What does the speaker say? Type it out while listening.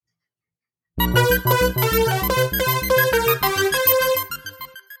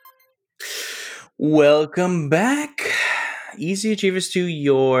Welcome back, Easy Achievers, to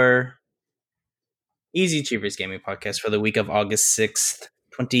your Easy Achievers Gaming Podcast for the week of August 6th,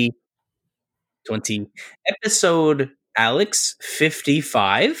 2020. Episode, Alex,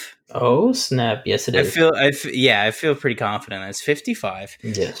 55. Oh, snap. Yes, it is. I feel pretty confident. It's 55.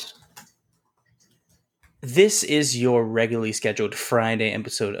 Yes. This is your regularly scheduled Friday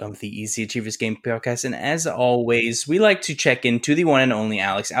episode of the Easy Achievers Game Podcast. And as always, we like to check into the one and only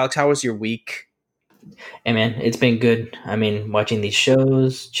Alex. Alex, how was your week? Hey, man, it's been good. I mean, watching these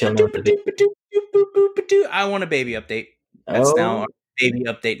shows, chilling with the I want a baby update. That's now our baby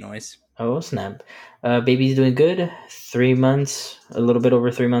update noise. Oh, snap. Baby's doing good. 3 months, a little bit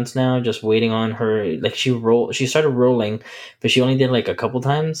over 3 months now. Just waiting on her. Like, she started rolling, but she only did like a couple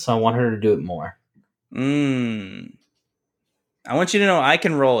times, so I want her to do it more. I want you to know I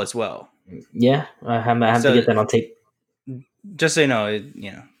can roll as well. Yeah, I have to get that on tape. Just so you know,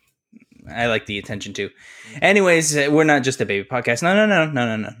 I like the attention too. Anyways, we're not just a baby podcast.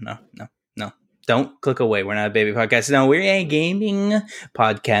 No. Don't click away. We're not a baby podcast. No, we're a gaming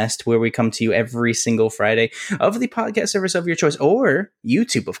podcast where we come to you every single Friday of the podcast service of your choice, or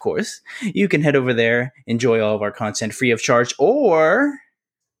YouTube, of course. You can head over there, enjoy all of our content free of charge, or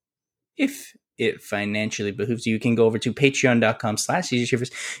if it financially behooves you, you can go over to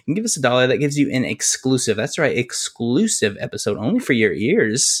patreon.com/easyachievers and give us $1. That gives you an exclusive, that's right, exclusive episode only for your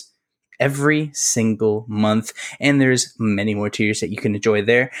ears every single month. And there's many more tiers that you can enjoy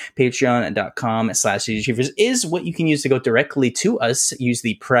there. Patreon.com/easyachievers is what you can use to go directly to us. Use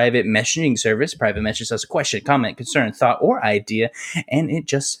the private messaging service. Private message us a question, comment, concern, thought, or idea, and it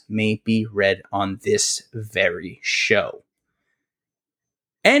just may be read on this very show.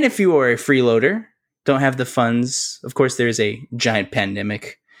 And if you are a freeloader, don't have the funds, of course, there's a giant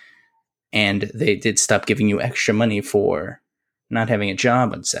pandemic, and they did stop giving you extra money for not having a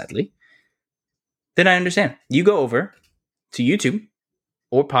job, sadly, then I understand. You go over to YouTube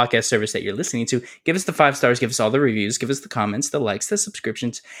or podcast service that you're listening to, give us the 5 stars, give us all the reviews, give us the comments, the likes, the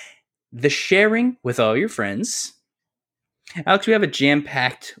subscriptions, the sharing with all your friends. Alex, we have a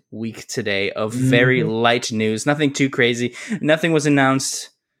jam-packed week today of very light news. Nothing too crazy. Nothing was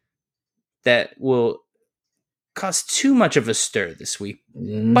announced that will cause too much of a stir this week.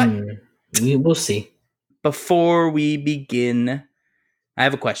 But we will see. Before we begin, I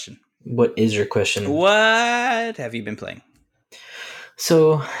have a question. What is your question? What have you been playing?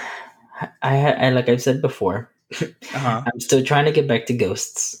 So, I like I've said before, I'm still trying to get back to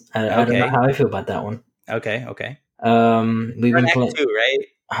Ghosts. I don't know how I feel about that one. Okay. We've been playing Act 2, right?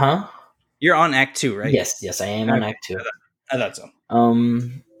 Huh? You're on Act 2, right? Yes, I am on Act 2. I thought so.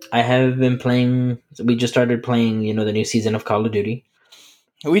 I have been playing. We just started playing, the new season of Call of Duty.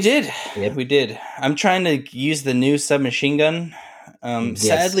 We did. Yep. We did. I'm trying to use the new submachine gun.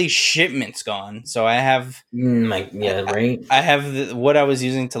 Sadly, shipment's gone, so I have. Right. I have what I was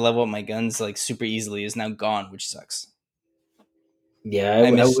using to level up my guns like super easily is now gone, which sucks. Yeah, I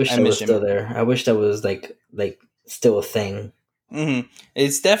wish that was still there. I wish that was like still a thing. Mm-hmm.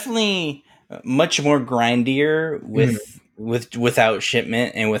 It's definitely much more grindier without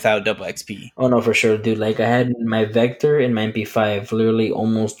shipment and without double XP. Oh no, for sure, dude. Like I had my Vector and my MP5, literally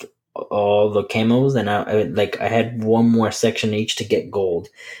almost all the camos, and I had one more section each to get gold,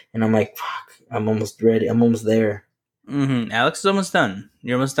 and I'm like, fuck, I'm almost ready. I'm almost there. Alex is almost done.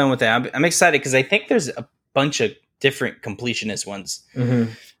 You're almost done with that. I'm excited because I think there's a bunch of different completionist ones.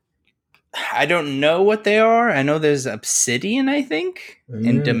 I don't know what they are. I know there's Obsidian, I think,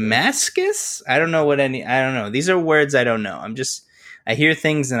 and Damascus. I don't know. These are words I don't know. I hear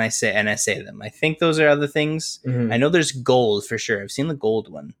things and I say them. I think those are other things. I know there's gold for sure. I've seen the gold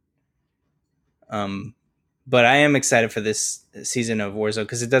one. But I am excited for this season of Warzone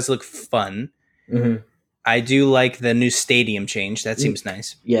because it does look fun. I do like the new stadium change. That seems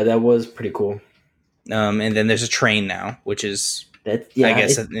nice. Yeah, that was pretty cool. And then there's a train now, which is I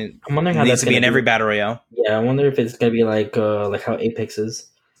guess I'm wondering how it needs that's to be in every battle royale. Yeah, I wonder if it's gonna be like how Apex is.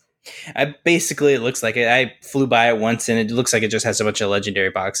 Basically, it looks like it. I flew by it once, and it looks like it just has a bunch of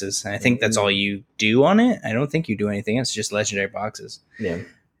legendary boxes. And I think that's all you do on it. I don't think you do anything. It's just legendary boxes. Yeah.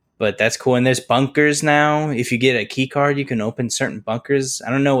 But that's cool. And there's bunkers now. If you get a key card, you can open certain bunkers. I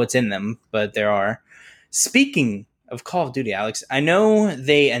don't know what's in them, but there are. Speaking of Call of Duty, Alex, I know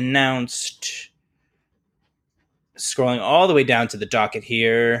they announced, scrolling all the way down to the docket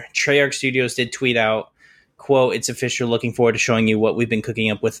here, Treyarch Studios did tweet out, quote, "It's official. Looking forward to showing you what we've been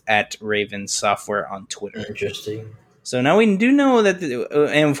cooking up with at Raven Software on Twitter." Interesting. So now we do know that,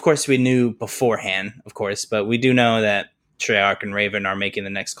 and of course we knew beforehand, of course, but we do know that Treyarch and Raven are making the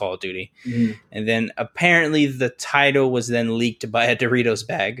next Call of Duty. Mhm. And then apparently the title was then leaked by a Doritos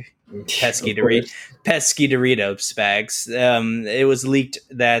bag. Pesky Of course. Doritos bags. It was leaked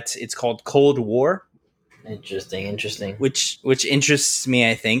that it's called Cold War, Interesting. which interests me.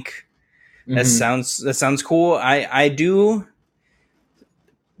 I think that Mhm. sounds cool. I do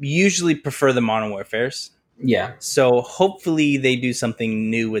usually prefer the Modern Warfares, Yeah. so hopefully they do something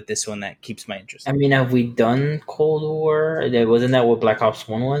new with this one that keeps my interest. I mean, have we done Cold War? Wasn't that what Black Ops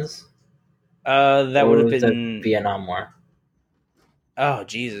 1 was? That would Or have was that been. Vietnam War? Oh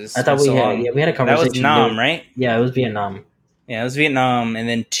Jesus, I it's thought been we so had long. we had a That was conversation. Nam, right? Yeah, it was Vietnam. Yeah, it was Vietnam, and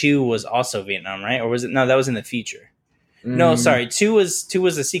then 2 was also Vietnam, right? Or was it? No, that was in the future. No, Mm, sorry, 2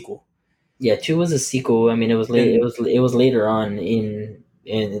 was a sequel. yeah, 2 was a sequel. I mean, it was late. And It was later on in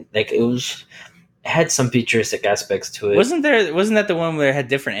like it had some futuristic aspects to it. wasn't that the one where it had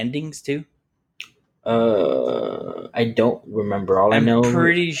different endings too? I don't remember. All I I'm know,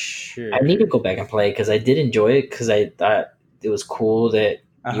 pretty I need to sure. go back and play because I did enjoy it because I thought it was cool that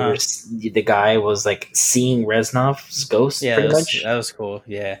Uh-huh. the guy was like seeing Reznov's ghost Yeah, pretty much that was cool.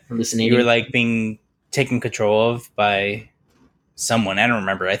 Yeah. You were hallucinating. like being taken control of by someone. I don't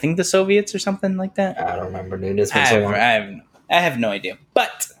remember. I think the Soviets or something like that. I don't remember, dude. It's I been so have long. I have no idea.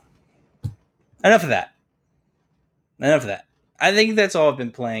 But enough of that. Enough of that. I think that's all I've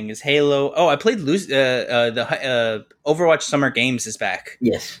been playing is Halo. Oh, I played the Overwatch Summer Games is back.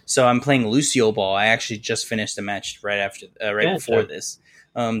 Yes. So I'm playing Lucio Ball. I actually just finished the match right before this.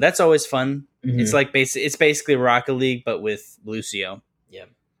 That's always fun. Mhm. It's like it's basically Rocket League but with Lucio. Yeah.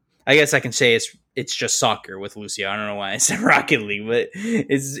 I guess I can say it's just soccer with Lucio. I don't know why I said Rocket League, but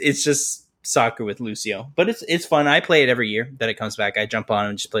it's just soccer with Lucio. But it's fun. I play it every year that it comes back. I jump on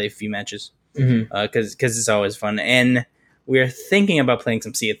and just play a few matches because it's always fun. And we're thinking about playing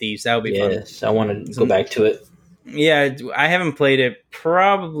some Sea of Thieves. That would be fun. Yes, I want to go back to it. Yeah, I haven't played it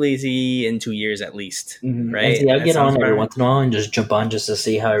probably in 2 years at least. And Right? see, I That get sounds on every about right. once in a while and just jump on just to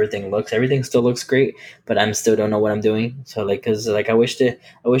see how everything looks. Everything still looks great, but I'm still don't know what I'm doing. So like, cause like I wish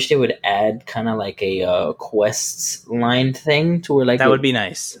they would add kind of like a quests line thing to where like That would be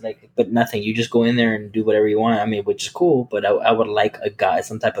nice. like, but nothing. You just go in there and do whatever you want. I mean, which is cool, but I would like a guide,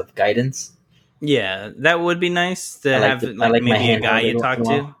 some type of guidance. Yeah, that would be nice to I like have the- I like my maybe a handheld guy you every once talk in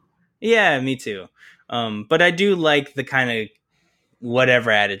a to. while. Yeah, me too. But I do like the kind of whatever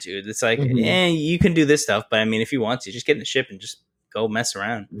attitude. It's like, Mhm. you can do this stuff, but I mean, if you want to, just get in the ship and just go mess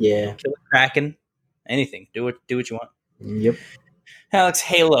around, Yeah. kill a kraken, anything. Do what you want. Yep. Alex,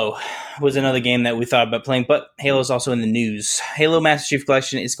 Halo was another game that we thought about playing, but Halo is also in the news. Halo Master Chief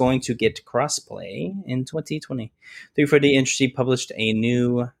Collection is going to get crossplay in 2020. 340 Industry published a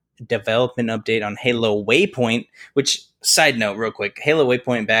new development update on Halo Waypoint, which, side note, real quick, Halo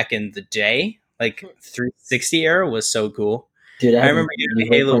Waypoint back in the day, like 360 era, was so cool. Dude, I remember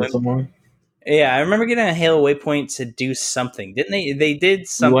getting a Halo someone. Yeah, I remember getting a Halo Waypoint to do something. Didn't they? They did We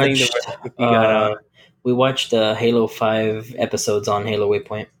something watched, to where if you got on. we watched Halo 5 episodes on Halo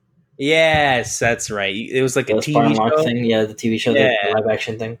Waypoint. Yes, that's right. It was like a The TV Farm Lock show. thing, yeah, the TV show, Yeah. the live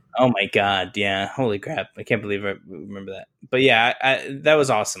action thing. Oh my god, yeah! Holy crap! I can't believe I remember that. But yeah, that was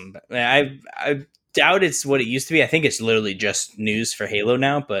awesome. I doubt it's what it used to be. I think it's literally just news for Halo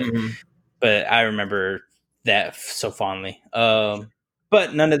now. But Mhm. but I remember that so fondly.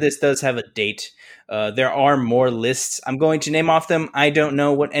 But none of this does have a date. There are more lists. I'm going to name off them. I don't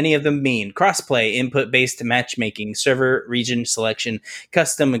know what any of them mean. Crossplay, input-based matchmaking, server region selection,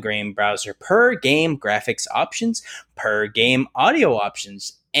 custom game browser, per game graphics options, per game audio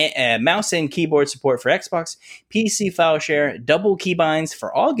options, mouse and keyboard support for Xbox, PC file share, double keybinds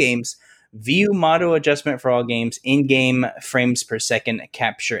for all games, view model adjustment for all games, in-game frames per second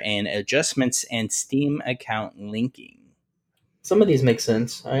capture and adjustments, and Steam account linking. Some of these make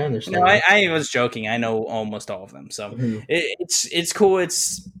sense. I understand. No, I was joking. I know almost all of them, so Mhm. it's cool.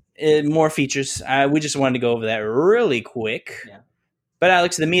 It's more features. We just wanted to go over that really quick. Yeah. But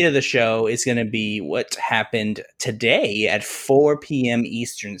Alex, the meat of the show is going to be what happened today at 4 p.m.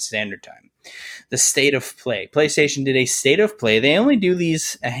 Eastern Standard Time. The state of play. PlayStation did a state of play. They only do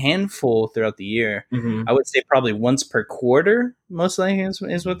these a handful throughout the year. Mhm. I would say probably once per quarter, most likely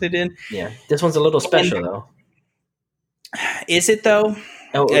is what they did. Yeah, this one's a little special though. Is it though?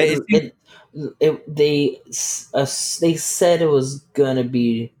 Oh, It- they said it was gonna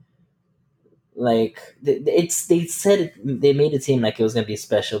be like they said they made it seem like it was gonna be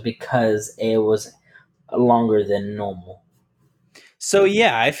special because it was longer than normal. So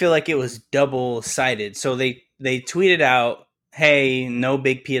yeah, I feel like it was double sided. So they tweeted out, "Hey, no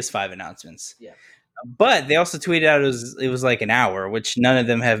big PS5 announcements." Yeah. But they also tweeted out it was like an hour, which none of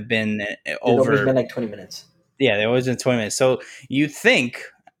them have been It's over. always been like 20 minutes. Yeah, they're always in 20 minutes. So you think,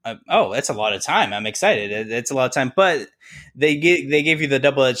 oh, that's a lot of time. I'm excited. It's a lot of time, but they gave you the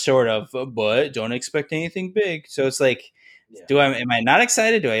double edged sword of, but don't expect anything big. So it's like, am I not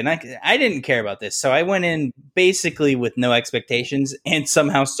excited? Do I not? I didn't care about this, so I went in basically with no expectations, and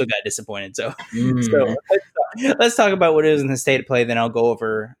somehow still got disappointed. So, Mm. let's talk about what it is in the state of play. Then I'll go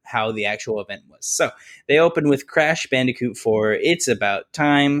over how the actual event was. So they opened with Crash Bandicoot 4. It's About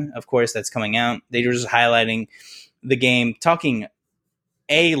Time. Of course, that's coming out. They were just highlighting the game, talking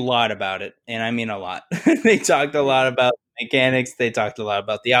a lot about it, and I mean a lot. They talked a lot about mechanics. They talked a lot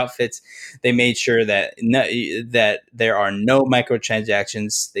about the outfits. They made sure that that there are no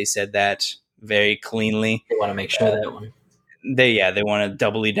microtransactions. They said that very cleanly. They want to make sure that one. They want to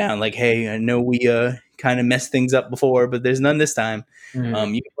doubly down. Like, hey, I know we kind of messed things up before, but there's none this time.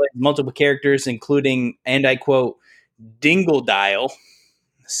 Mm. You can play multiple characters, including, and I quote, Dingle Dial.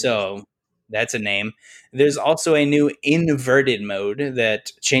 So that's a name. There's also a new inverted mode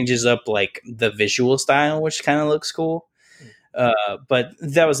that changes up like the visual style, which kind of looks cool. But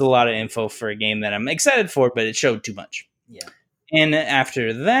that was a lot of info for a game that I'm excited for, but it showed too much. Yeah. And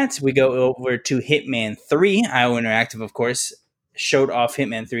after that, we go over to Hitman 3. IO Interactive, of course, showed off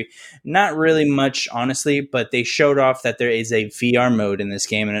Hitman 3. Not really much, honestly, but they showed off that there is a VR mode in this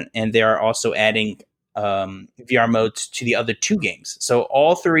game, and they are also adding VR modes to the other two games. So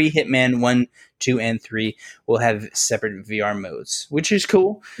all three, Hitman 1, 2, and 3, will have separate VR modes, which is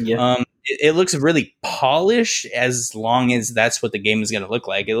cool. Yeah. It looks really polished, as long as that's what the game is going to look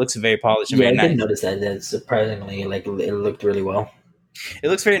like. It looks very polished. And Yeah, very I did nice. notice that. That surprisingly, like, it looked really well. It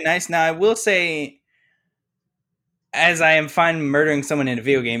looks very nice. Now, I will say, as I am fine murdering someone in a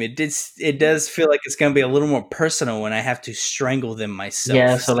video game, it does feel like it's going to be a little more personal when I have to strangle them myself.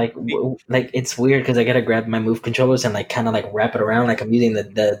 Yeah, so like it's weird because I gotta grab my move controllers and like kind of like wrap it around like I'm using the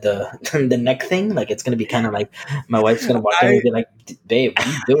the neck thing. Like it's gonna be kind of like my wife's gonna walk in and be like, "Babe, what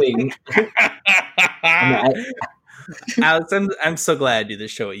are you doing?" Alex, I'm so glad I do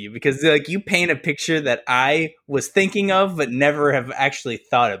this show with you, because like you paint a picture that I was thinking of but never have actually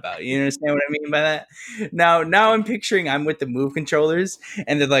thought about. You understand what I mean by that? Now I'm picturing I'm with the move controllers,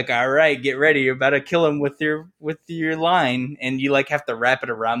 and they're like, "All right, get ready. You're about to kill him with your line," and you like have to wrap it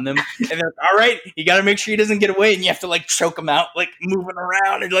around them. And they're like, "All right, you got to make sure he doesn't get away," and you have to like choke him out, like moving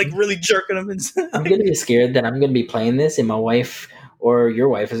around and like really jerking him. I'm gonna be scared that I'm gonna be playing this and my wife or your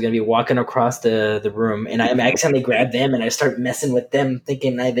wife is going to be walking across the room, and I accidentally grab them and I start messing with them,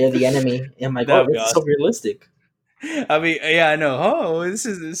 thinking they're the enemy. And I'm like, oh, this is so realistic. I mean, yeah, I know. Oh,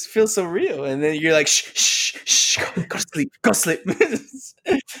 this feels so real. And then you're like, shh, go to sleep.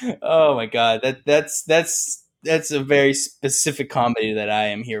 Oh my god, that's a very specific comedy that I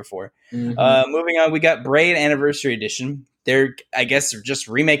am here for. Mm-hmm. Moving on, we got Braid Anniversary Edition. They're, I guess, just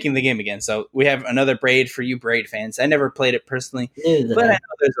remaking the game again. So we have another Braid for you Braid fans. I never played it personally, but I know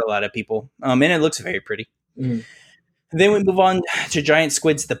there's a lot of people. And it looks very pretty. Mm. Then we move on to Giant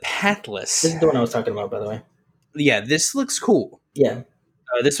Squid's The Pathless. This is the one I was talking about, by the way. Yeah, this looks cool. Yeah.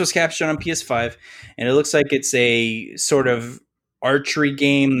 This was captured on PS5, and it looks like it's a sort of archery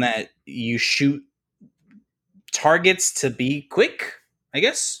game that you shoot targets to be quick, I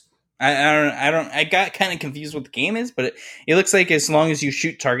guess. I got kind of confused what the game is, but it looks like as long as you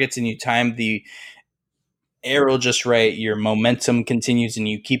shoot targets and you time the arrow just right, your momentum continues and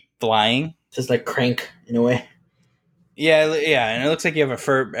you keep flying. Just like Crank in a way. Yeah, and it looks like you have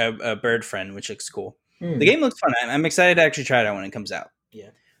a bird friend, which looks cool. The game looks fun. I'm excited to actually try it out when it comes out. Yeah.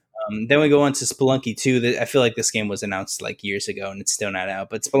 Then we go on to Spelunky 2. I feel like this game was announced like years ago and it's still not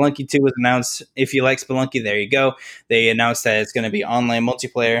out. But Spelunky 2 was announced. If you like Spelunky, there you go. They announced that it's going to be online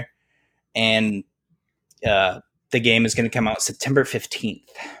multiplayer. And the game is going to come out September 15th.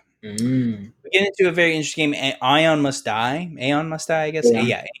 We get into a very interesting game, Aeon Must Die. Aeon Must Die, I guess?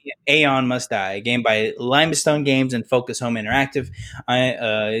 Yeah, Aeon Must Die. A game by Limestone Games and Focus Home Interactive.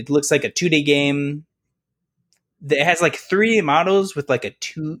 It looks like a 2D game. It has like 3D models with like a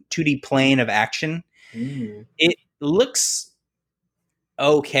 2D plane of action. It looks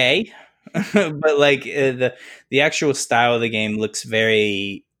okay, but like the actual style of the game looks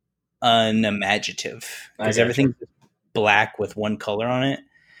very unimaginative because everything's black with one color on it.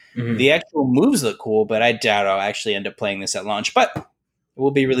 The actual moves look cool, but I doubt I'll actually end up playing this at launch. But it will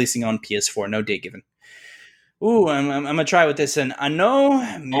be releasing on PS4, no date given. Ooh, I'm gonna try with this, and I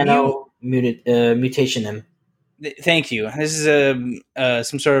know Mutation M. Thank you. This is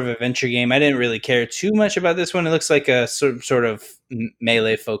some sort of adventure game. I didn't really care too much about this one. It looks like a sort of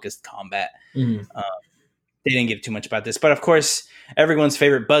melee focused combat. They didn't give too much about this, but of course, everyone's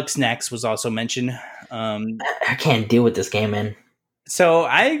favorite Bugsnax was also mentioned. I can't deal with this game, man. So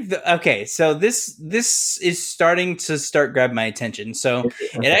so this is starting to grab my attention. So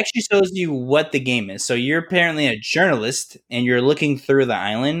it Okay. actually shows you what the game is. So you're apparently a journalist and you're looking through the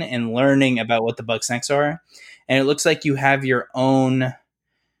island and learning about what the Bugsnax are. And it looks like you have your own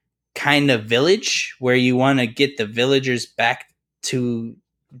kind of village where you want to get the villagers back to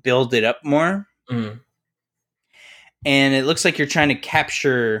build it up more. Mm. And it looks like you're trying to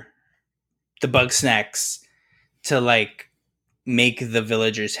capture the Bugsnax to like make the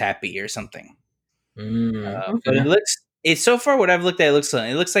villagers happy or something. But Okay. it's so far what I've looked at,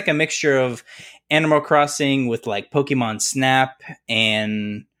 it looks like a mixture of Animal Crossing with like Pokemon Snap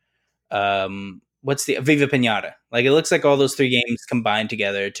and what's the Viva Pinata. Like it looks like all those three games combined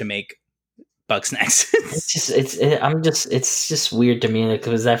together to make Bugsnax. It's just weird to me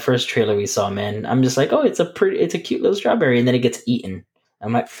because that first trailer we saw, man, I'm just like, oh, it's a cute little strawberry, and then it gets eaten.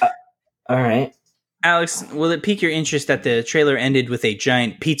 I'm like, all right. Alex, will it pique your interest that the trailer ended with a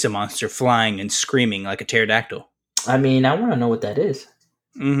giant pizza monster flying and screaming like a pterodactyl? I mean, I want to know what that is.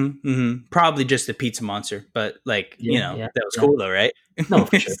 Probably just a pizza monster, but like Yeah, that was yeah. cool though, right? No,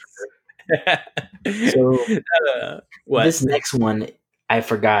 for sure. So What? this next one, I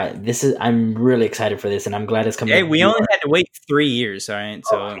forgot. I'm really excited for this, and I'm glad it's coming. Hey, to we only VR. had to wait 3 years, all right.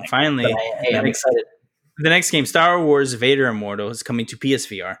 So Okay. finally, Hey, I'm excited. the next game, Star Wars Vader Immortal, is coming to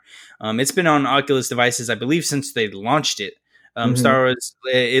PSVR. It's been on Oculus devices, I believe, since they launched it. Mhm. Star Wars,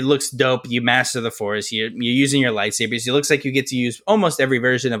 it looks dope. You master the Force. You're using your lightsabers. It looks like you get to use almost every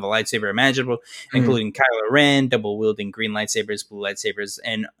version of a lightsaber imaginable, Mhm. including Kylo Ren, double wielding green lightsabers, blue lightsabers,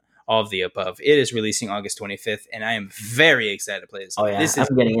 and all of the above. It is releasing August 25th, and I am very excited to play this Oh game. yeah,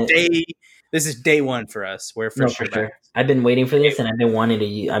 I'm getting it. This is day one for us. We're for No, for sure back. sure. I've been waiting for this, and I've been wanting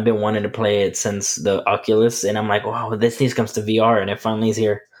to play it since the Oculus, and I'm like, wow, this news comes to VR, and it finally is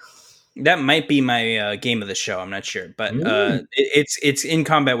here. That might be my game of the show. I'm not sure, but Mm. it's in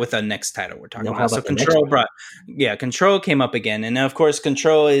combat with the next title we're talking Now, how about. So about the next one? Control came up again, and now of course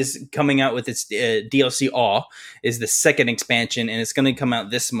Control is coming out with its DLC. Awe is the second expansion, and it's going to come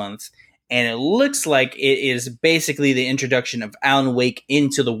out this month. And it looks like it is basically the introduction of Alan Wake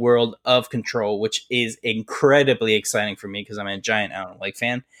into the world of Control, which is incredibly exciting for me because I'm a giant Alan Wake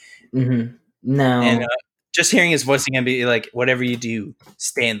fan. Mm-hmm. And Now, just hearing his voice again, be like, "Whatever you do,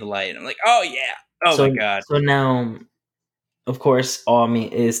 stay in the light." I'm like, "Oh yeah, oh my so god." so now, of course, all I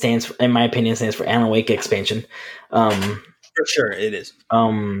mean it stands, in my opinion, stands for Alan Wake expansion. Um, For sure, it is.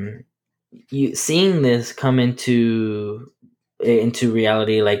 you seeing this come into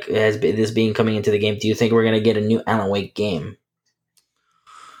reality, like as this being coming into the game, do you think we're gonna get a new Alan Wake game?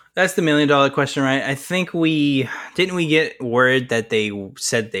 That's the $1 million question, right? I think we get word that they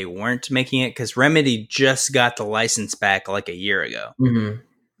said they weren't making it because Remedy just got the license back like a year ago. Mm-hmm.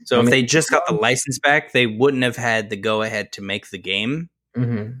 So I if mean, they just got the license back, they wouldn't have had the go ahead to make the game.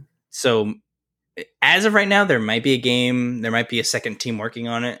 mm-hmm. So as of right now, there might be a game. There might be a second team working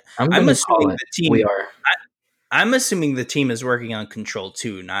on it. I'm I'm gonna call assuming it. the team. We are. I'm assuming the team is working on Control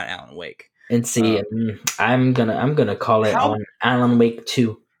 2, not Alan Wake. And see, I'm gonna call it How on Alan Wake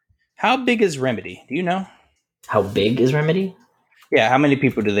 2. how big is Remedy? Do you know? How big is Remedy? Yeah, how many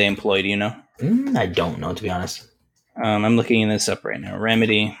people do they employ? Do you know? I don't know, to be honest. I'm looking this up right now.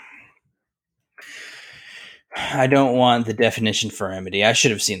 Remedy. I don't want the definition for Remedy. I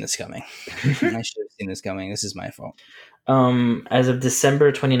should have seen this coming. This is my fault. As of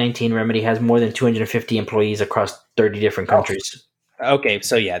December 2019, Remedy has more than 250 employees across 30 different countries. Okay,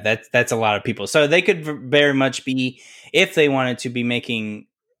 so yeah, that's a lot of people. So they could very much be, if they wanted to, be making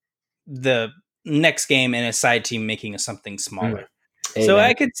the next game and a side team making something smaller. Hey, So man,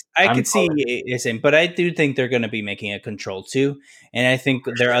 I I'm could see calling. it in, but I do think they're going to be making a Control 2, and I think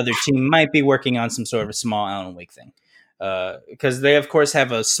their other team might be working on some sort of a small Alan Wake thing. Because they of course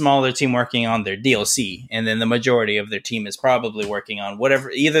have a smaller team working on their DLC, and then the majority of their team is probably working on whatever,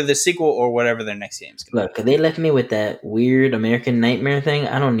 either the sequel or whatever their next game is going Look, they left me with that weird American Nightmare thing.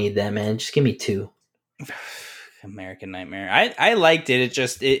 I don't need that, man. Just give me 2. to be. American Nightmare. I liked it. It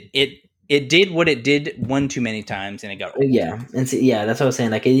just it did what it did one too many times, and it got old. Yeah, and see, yeah, that's what I was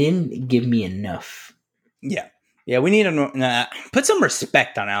saying. Like, it didn't give me enough. Yeah, we need to put some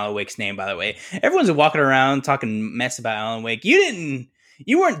respect on Alan Wake's name. By the way, everyone's walking around talking mess about Alan Wake.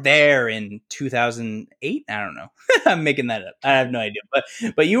 You weren't there in 2008. I don't know. I'm making that up. I have no idea,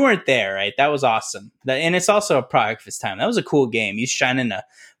 but you weren't there, right? That was awesome. And it's also a product of its time. That was a cool game. You shining a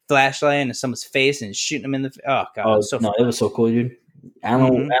flashlight into someone's face and shooting them in the. Oh god, it Oh was so no, fun. it was so cool, dude.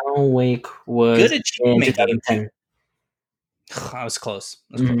 Alan Wake was Good in achievement game. 2010. I was close.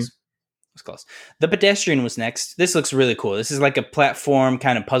 Mhm. It was close. The Pedestrian was next. This looks really cool. This is like a platform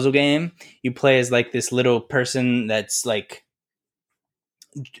kind of puzzle game. You play as like this little person that's like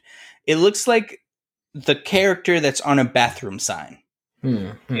It looks like the character that's on a bathroom sign.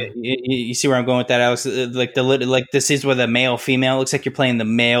 You see where I'm going with that, Alex? Like this is where the male female looks like you're playing the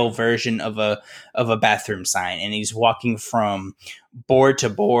male version of a bathroom sign, and he's walking from board to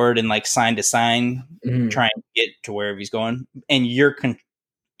board and like sign to sign, trying to get to wherever he's going, and you're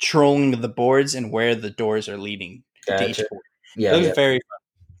controlling the boards and where the doors are leading to each board. Yeah, it looks very fun.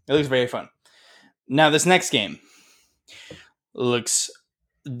 It looks very fun. Now this next game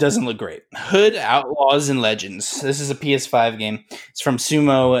doesn't look great. Hood Outlaws and Legends. This is a PS5 game. It's from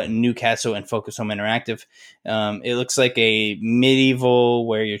Sumo, Newcastle, and Focus Home Interactive. It looks like a medieval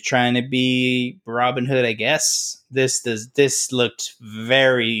where you're trying to be Robin Hood, I guess. This looked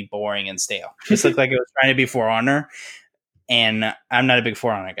very boring and stale. This looked like it was trying to be For Honor, and I'm not a big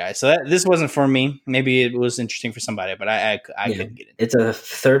For Honor guy, so this wasn't for me. Maybe it was interesting for somebody, but I couldn't get it. It's a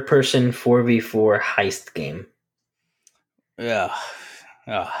third-person 4v4 heist game. Yeah.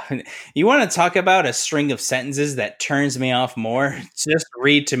 You want to talk about a string of sentences that turns me off more? Just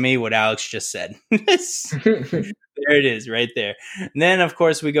read to me what Alex just said. There it is, right there. And then, of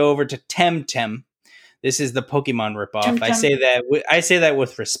course, we go over to Temtem. This is the Pokemon ripoff. Temtem. I say that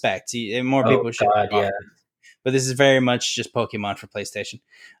with respect. More people should. Yeah. But this is very much just Pokemon for PlayStation.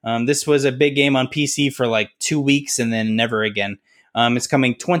 This was a big game on PC for like 2 weeks and then never again. It's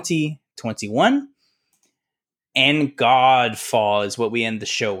coming 2021. And Godfall is what we end the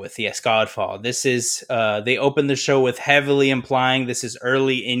show with. Yes, Godfall. This is, they opened the show with heavily implying this is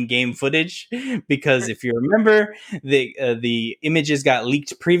early in-game footage, because if you remember, the images got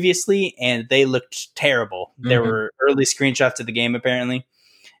leaked previously and they looked terrible. There were early screenshots of the game apparently,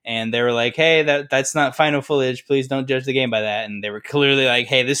 and they were like, hey, that's not final footage. Please don't judge the game by that. And they were clearly like,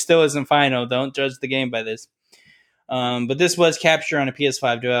 hey, this still isn't final. Don't judge the game by this. But this was captured on a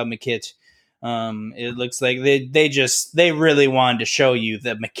PS5 development kit. It looks like they really wanted to show you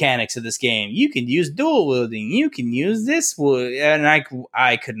the mechanics of this game. You can use dual wielding. You can use this, and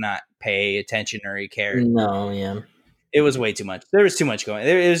I could not pay attention or care. No, yeah, it was way too much. There was too much going.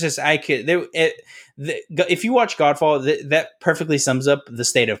 It was just if you watch Godfall, that perfectly sums up the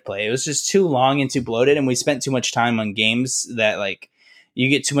state of play. It was just too long and too bloated, and we spent too much time on games that like. You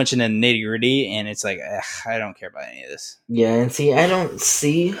get too much in the nitty gritty, and it's like, I don't care about any of this. Yeah, and see, I don't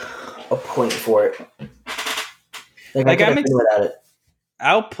see a point for it. Like I'm without it.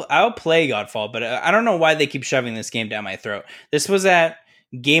 I'll play Godfall, but I don't know why they keep shoving this game down my throat. This was at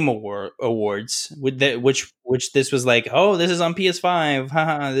Game Awards, which this was like, oh, this is on PS5,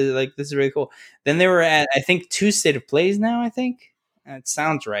 haha, like this is really cool. Then they were at, I think, 2 State of Plays now. I think that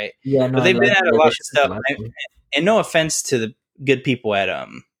sounds right. Yeah, no, but they've been at a lot of stuff. And no offense to the good people at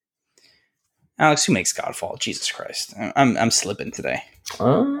Alex, who makes Godfall? Jesus Christ, I'm slipping today.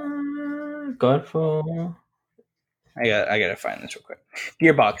 Godfall. I gotta find this real quick.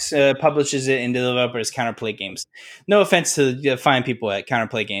 Gearbox publishes it and developers Counterplay Games. No offense to the fine people at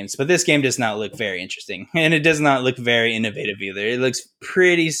Counterplay Games, but this game does not look very interesting, and it does not look very innovative either. It looks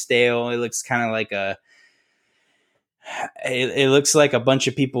pretty stale. It looks kind of like it looks like a bunch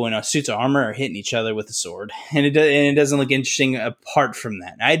of people in suits of armor are hitting each other with a sword, and it doesn't look interesting apart from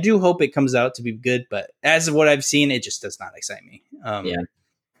that. I do hope it comes out to be good, but as of what I've seen, it just does not excite me. Yeah.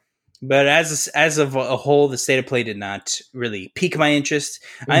 But as of a whole, the state of play did not really pique my interest.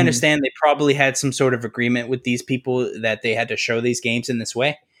 I understand they probably had some sort of agreement with these people that they had to show these games in this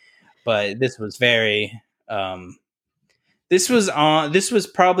way, but this was very. This was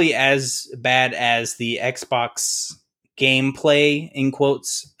probably as bad as the Xbox gameplay in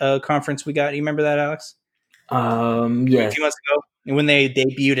quotes conference we got. You remember that, Alex? Yeah. A few months ago, when they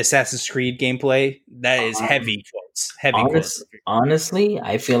debuted Assassin's Creed gameplay, that is heavy quotes. Quotes. Honestly,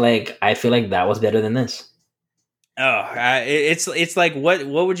 I feel like that was better than this. Oh, it's like what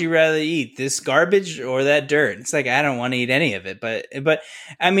would you rather eat, this garbage or that dirt? It's like I don't want to eat any of it, but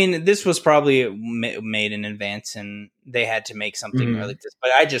I mean, this was probably made in advance, and they had to make something like this.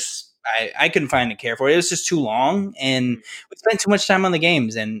 But I couldn't find a care for it. It was just too long, and we spent too much time on the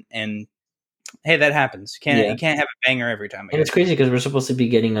games, and hey, that happens. You can't have a banger every time. And it's crazy because we're supposed to be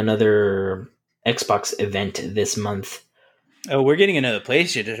getting another Xbox event this month. Oh, we're getting another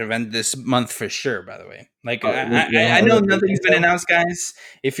PlayStation event this month for sure, by the way. Like, I know nothing's been announced, guys.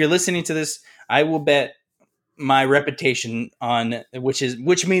 If you're listening to this, I will bet my reputation on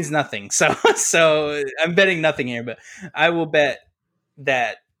which means nothing. So I'm betting nothing here, but I will bet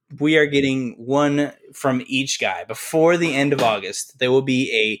that we are getting one from each guy before the end of August. There will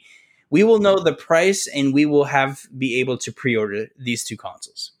be we will know the price, and we will be able to pre-order these 2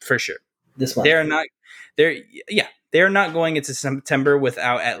 consoles for sure. This one. They're they're not going into September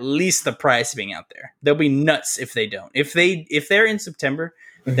without at least the price being out there. They'll be nuts if they don't. If they're in September,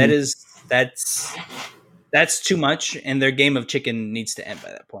 that's too much, and their game of chicken needs to end by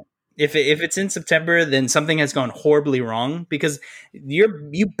that point. If it's in September, then something has gone horribly wrong because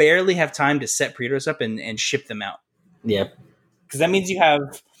you barely have time to set pre-orders up and ship them out. Yep. Because that means you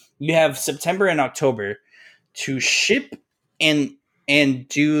have September and October to ship and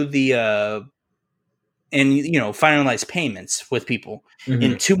do the and finalize payments with people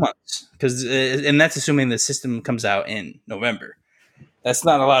in 2 months. Because and that's assuming the system comes out in November. That's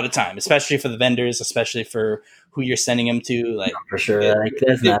not a lot of time, especially for the vendors, especially for who you're sending them to. Like for sure,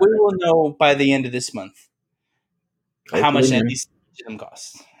 that's not. We will know by the end of this month how much at least each of them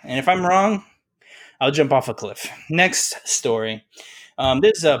costs. And if I'm wrong, I'll jump off a cliff. Next story.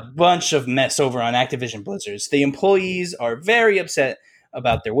 There's a bunch of mess over on Activision Blizzard's. The employees are very upset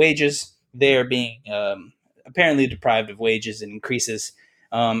about their wages. They are being apparently deprived of wages and increases.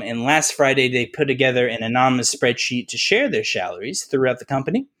 And last Friday, they put together an anonymous spreadsheet to share their salaries throughout the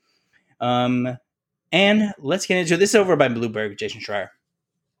company. And let's get into it. This is over by Bloomberg, Jason Schreier.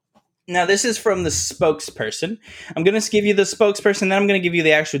 Now, this is from the spokesperson. I'm going to give you the spokesperson, then I'm going to give you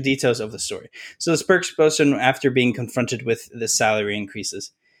the actual details of the story. So the spokesperson, after being confronted with the salary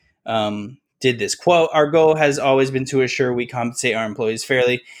increases, did this quote: "Our goal has always been to assure we compensate our employees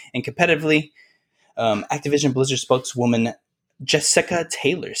fairly and competitively." Activision Blizzard spokeswoman Jessica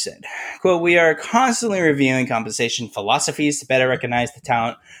Taylor said, quote, "We are constantly reviewing compensation philosophies to better recognize the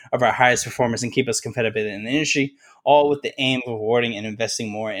talent of our highest performers and keep us competitive in the industry, all with the aim of rewarding and investing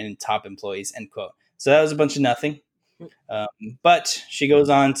more in top employees," end quote. So that was a bunch of nothing. But she goes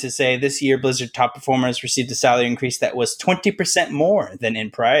on to say this year, Blizzard top performers received a salary increase that was 20% more than in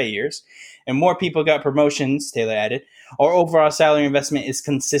prior years. And more people got promotions, Taylor added. Our overall salary investment is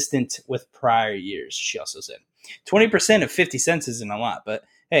consistent with prior years, she also said. 20% of 50 cents isn't a lot, but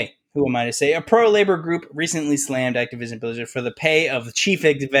hey, who am I to say? A pro-labor group recently slammed Activision Blizzard for the pay of Chief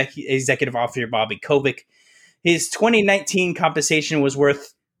Executive Officer Bobby Kotick. His 2019 compensation was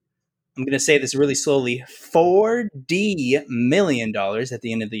worth, I'm going to say this really slowly, $40 million at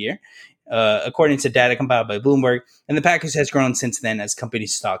the end of the year, according to data compiled by Bloomberg. And the package has grown since then as company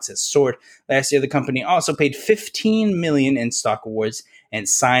stocks has soared. Last year, the company also paid $15 million in stock awards and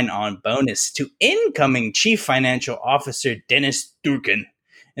sign-on bonus to incoming Chief Financial Officer Dennis Durkin.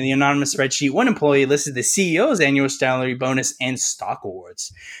 In the anonymous spreadsheet, one employee listed the CEO's annual salary bonus and stock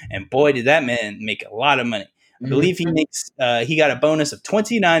awards. And boy, did that man make a lot of money. I believe he got a bonus of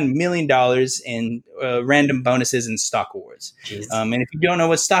 $29 million in random bonuses and stock awards. And if you don't know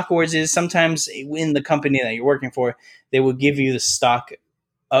what stock awards is, sometimes in the company that you're working for, they will give you the stock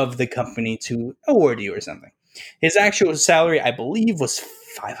of the company to award you or something. His actual salary, I believe, was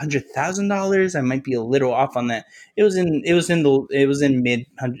 $500,000. I might be a little off on that. It was in mid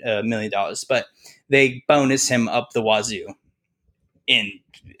 $1 million, but they bonus him up the wazoo in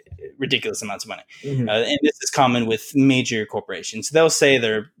ridiculous amounts of money. And this is common with major corporations. They'll say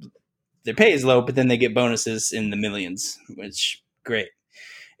their pay is low, but then they get bonuses in the millions, which great.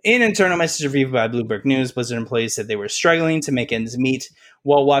 In an internal message reviewed by Bloomberg News, Blizzard employees said they were struggling to make ends meet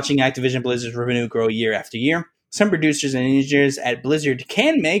while watching Activision Blizzard's revenue grow year after year. Some producers and engineers at Blizzard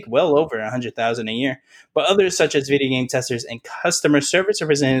can make well over $100,000 a year, but others, such as video game testers and customer service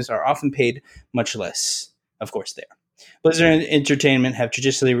representatives, are often paid much less. Of course, they are. Blizzard Entertainment have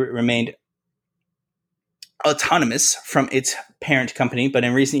traditionally remained autonomous from its parent company, but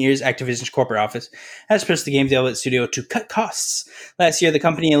in recent years, Activision's corporate office has pushed the game development studio to cut costs. Last year, the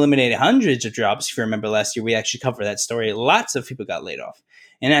company eliminated hundreds of jobs. If you remember last year, we actually covered that story. Lots of people got laid off.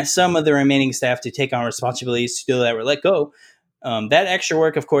 And asked some of the remaining staff to take on responsibilities to do that were let go. That extra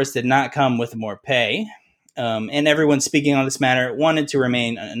work, of course, did not come with more pay. And everyone speaking on this matter wanted to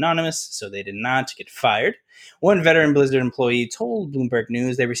remain anonymous, so they did not get fired. One veteran Blizzard employee told Bloomberg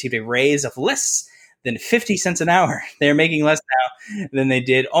News they received a raise of less than 50 cents an hour. They're making less now than they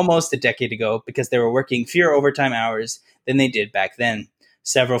did almost a decade ago because they were working fewer overtime hours than they did back then.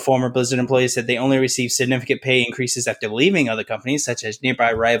 Several former Blizzard employees said they only received significant pay increases after leaving other companies, such as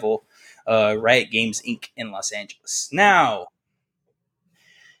nearby rival Riot Games, Inc. in Los Angeles. Now,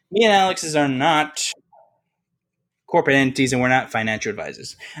 me and Alex's are not corporate entities, and we're not financial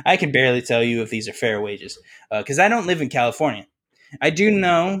advisors. I can barely tell you if these are fair wages because I don't live in California. I do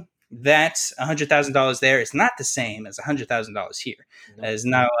know that $100,000 there is not the same as $100,000 here. No. That is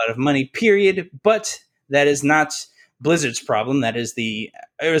not a lot of money, period, but that is not Blizzard's problem. That is the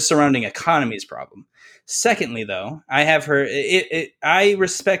surrounding economy's problem. Secondly, though, I have heard I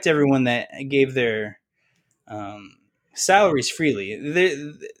respect everyone that gave their salaries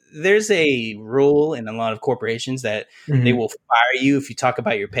freely. there's a rule in a lot of corporations that they will fire you if you talk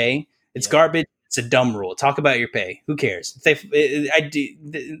about your pay. It's garbage. It's a dumb rule. Talk about your pay. Who cares?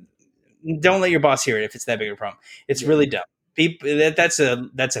 Don't let your boss hear it if it's that big of a problem. It's really dumb. People, that's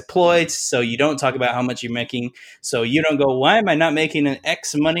a ploy, so you don't talk about how much you're making. So you don't go, why am I not making an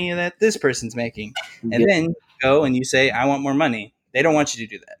X money that this person's making? And then you go and you say, I want more money. They don't want you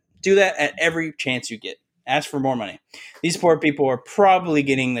to do that. Do that at every chance you get. Ask for more money. These poor people are probably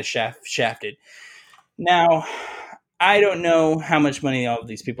getting the shafted. Now, I don't know how much money all of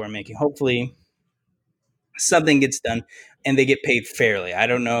these people are making. Hopefully, something gets done and they get paid fairly. I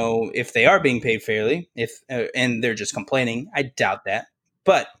don't know if they are being paid fairly, and they're just complaining. I doubt that.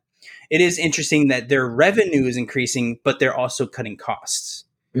 But it is interesting that their revenue is increasing, but they're also cutting costs.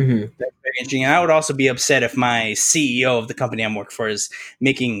 Mm-hmm. That's very interesting. I would also be upset if my CEO of the company I'm working for is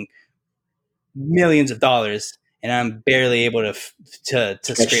making millions of dollars and I'm barely able to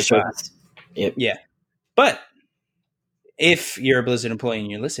scrape by. Yep. Yeah. But if you're a Blizzard employee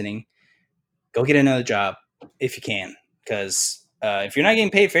and you're listening, go get another job if you can. Because if you're not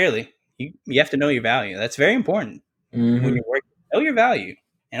getting paid fairly, you have to know your value. That's very important when you're working. Know your value.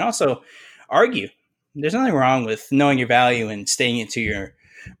 And also argue. There's nothing wrong with knowing your value and staying it to your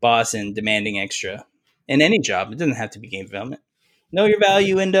boss and demanding extra. In any job, it doesn't have to be game development. Know your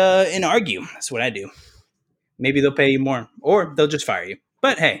value and argue. That's what I do. Maybe they'll pay you more, or they'll just fire you.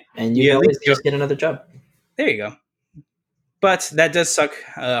 But hey, and you always just get another job. There you go. But that does suck.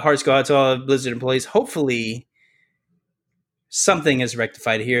 Hearts go out to all Blizzard employees. Hopefully, something is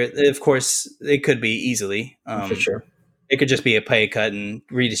rectified here. Of course, it could be easily. For sure. It could just be a pay cut and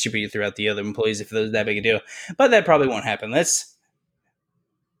redistributed throughout the other employees if it was that big a deal. But that probably won't happen. Let's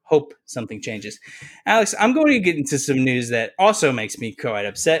hope something changes. Alex, I'm going to get into some news that also makes me quite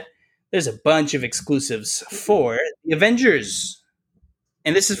upset. There's a bunch of exclusives for the Avengers.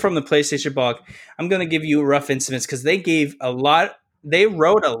 And this is from the PlayStation blog. I'm going to give you rough estimates because they gave a lot. They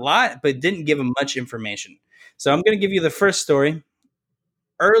wrote a lot, but didn't give them much information. So I'm going to give you the first story.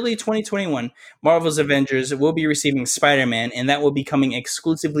 Early 2021, Marvel's Avengers will be receiving Spider-Man, and that will be coming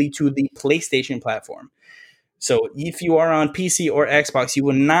exclusively to the PlayStation platform. So if you are on PC or Xbox, you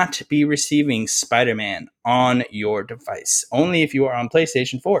will not be receiving Spider-Man on your device. Only if you are on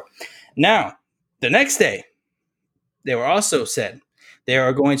PlayStation 4. Now, the next day, they were also said there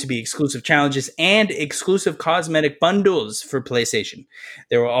are going to be exclusive challenges and exclusive cosmetic bundles for PlayStation.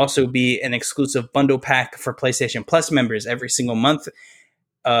 There will also be an exclusive bundle pack for PlayStation Plus members every single month.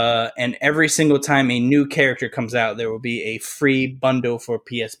 And every single time a new character comes out, there will be a free bundle for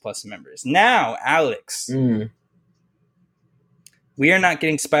PS Plus members. Now, Alex, we are not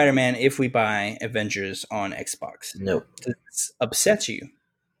getting Spider-Man if we buy Avengers on Xbox. Nope. Does this upset you?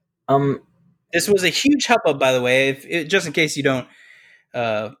 This was a huge help up, by the way. Just in case you don't,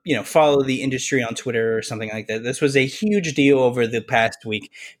 follow the industry on Twitter or something like that. This was a huge deal over the past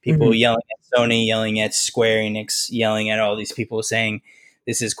week. People yelling at Sony, yelling at Square Enix, yelling at all these people saying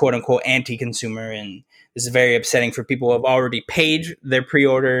this is quote unquote anti-consumer, and this is very upsetting for people who have already paid their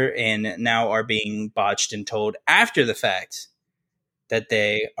pre-order and now are being botched and told after the fact that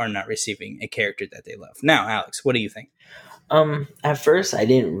they are not receiving a character that they love. Now, Alex, what do you think? At first, I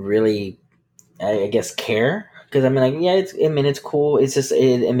didn't really, I guess, care because it's cool. It's just,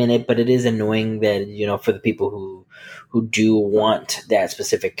 but it is annoying that for the people who do want that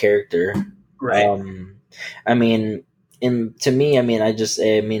specific character, right? And to me,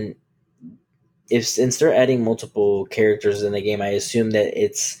 if since they're adding multiple characters in the game, I assume that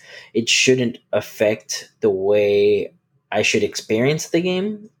it shouldn't affect the way I should experience the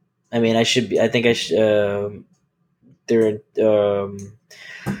game. I think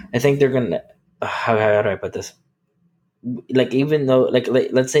they're gonna. How do I put this? Like, even though,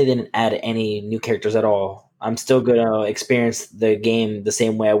 let's say they didn't add any new characters at all, I'm still gonna experience the game the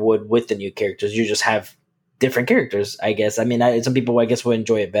same way I would with the new characters. You just have different characters, I guess. Some people, I guess, would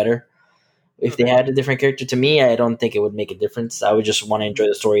enjoy it better if they had a different character. To me, I don't think it would make a difference. I would just want to enjoy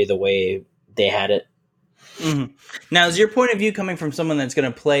the story the way they had it. Mm-hmm. Now, is your point of view coming from someone that's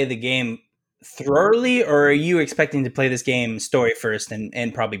going to play the game thoroughly, or are you expecting to play this game story first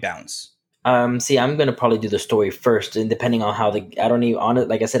and probably bounce? I'm going to probably do the story first, and depending on how like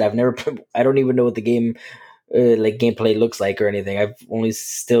I said, I don't even know what the game gameplay looks like or anything. I've only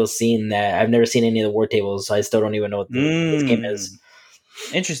still seen that. I've never seen any of the war tables, so I still don't even know what this game is.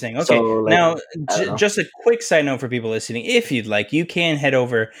 Interesting. Okay. So, now, just a quick side note for people listening. If you'd like, you can head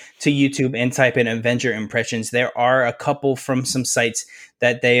over to YouTube and type in Avenger Impressions. There are a couple from some sites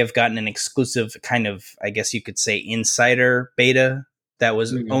that they have gotten an exclusive kind of, I guess you could say, insider beta that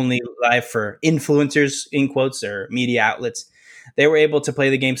was only live for influencers, in quotes, or media outlets. they were able to play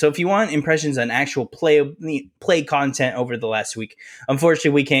the game. So if you want impressions on actual play content over the last week,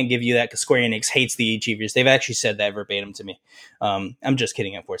 unfortunately we can't give you that because Square Enix hates the Achievers. They've actually said that verbatim to me. I'm just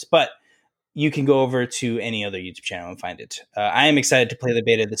kidding, of course, but you can go over to any other YouTube channel and find it. I am excited to play the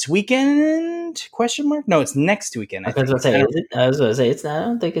beta this weekend? Question mark? No, it's next weekend. I was going to say, it's not. I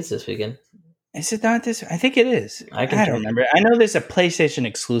don't think it's this weekend. Is it not this? I think it is. I don't remember. I know there's a PlayStation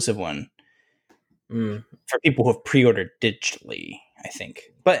exclusive one for people who have pre-ordered digitally, I think.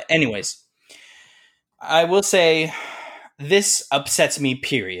 But anyways, I will say this upsets me,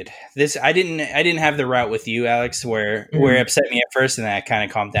 period. I didn't have the route with you, Alex, where it upset me at first and then I kind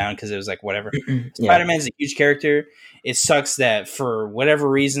of calmed down because it was like, whatever. Spider-Man's a huge character. It sucks that for whatever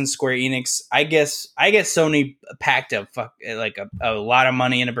reason, Square Enix, I guess Sony packed a lot of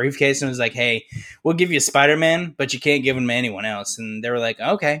money in a briefcase and was like, hey, we'll give you Spider-Man, but you can't give him to anyone else. And they were like,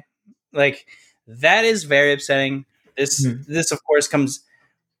 okay. Like, that is very upsetting. This of course comes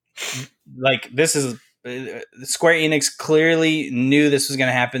like, this is Square Enix clearly knew this was going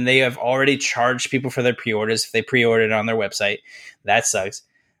to happen. They have already charged people for their pre-orders if they pre-ordered on their website. That sucks.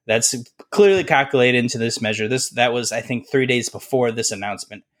 That's clearly calculated into this measure. That was, I think, 3 days before this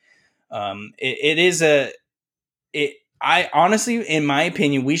announcement. I honestly, in my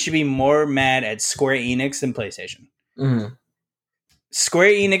opinion, we should be more mad at Square Enix than PlayStation.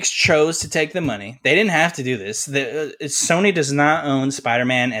 Square Enix chose to take the money. They didn't have to do this. Sony does not own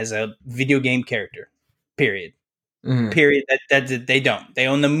Spider-Man as a video game character. Period. Period. That they don't. They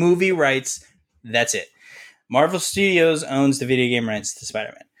own the movie rights. That's it. Marvel Studios owns the video game rights to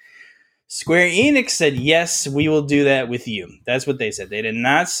Spider-Man. Square Enix said, yes, we will do that with you. That's what they said. They did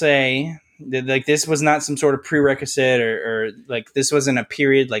not say that, like, this was not some sort of prerequisite or like this wasn't a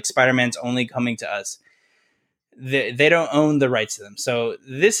period like Spider-Man's only coming to us. They don't own the rights to them. So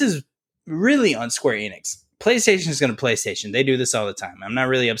this is really on Square Enix. PlayStation is going to PlayStation. They do this all the time. I'm not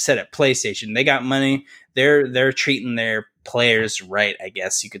really upset at PlayStation. They got money. They're treating their players right, I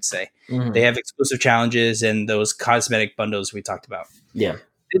guess you could say. They have exclusive challenges and those cosmetic bundles we talked about. Yeah.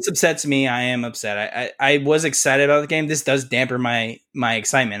 This upsets me. I am upset. I was excited about the game. This does dampen my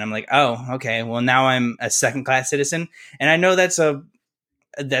excitement. I'm like, oh, okay. Well, now I'm a second-class citizen. And I know that's a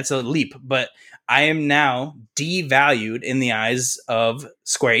leap, but I am now devalued in the eyes of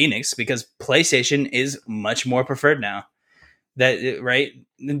Square Enix because PlayStation is much more preferred now. That right?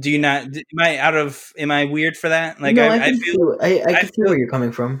 Do you not? Am I weird for that? Like, no, I can feel where you're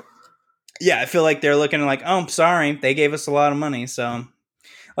coming from. Yeah, I feel like they're looking like, oh, sorry, they gave us a lot of money, so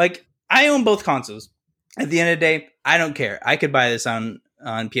like I own both consoles. At the end of the day, I don't care. I could buy this on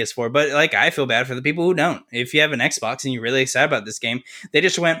PS4, but like I feel bad for the people who don't. If you have an Xbox and you're really excited about this game, they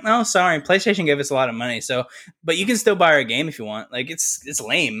just went, oh, sorry, PlayStation gave us a lot of money, so but you can still buy our game if you want. Like it's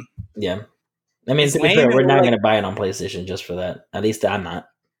lame. Yeah. I mean, to be fair, we're not going to buy it on PlayStation just for that. At least I'm not.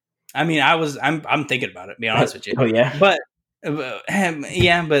 I mean, I'm thinking about it, to be honest with you. Oh, yeah? But I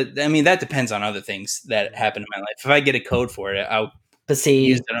mean, that depends on other things that happen in my life. If I get a code for it, I'll use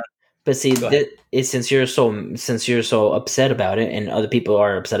it on. But see, since you're so upset about it, and other people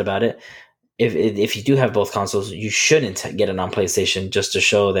are upset about it, if you do have both consoles, you shouldn't get it on PlayStation just to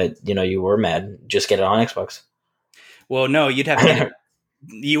show that you were mad. Just get it on Xbox. Well, no, you'd have to get it.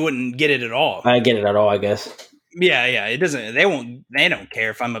 You wouldn't get it at all. I get it at all, I guess. Yeah. It doesn't. They don't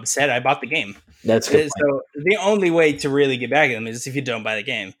care if I'm upset. I bought the game. That's good. So the only way to really get back at them is if you don't buy the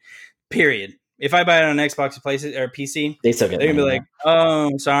game. Period. If I buy it on Xbox or PC, they still get. They're gonna be like,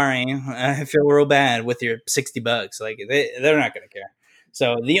 "Oh, sorry, I feel real bad with your $60." Like they're not gonna care.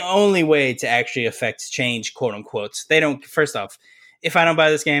 So the only way to actually affect change, quote unquote, they don't. First off, if I don't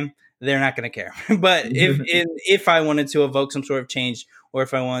buy this game, they're not gonna care. But if I wanted to evoke some sort of change, or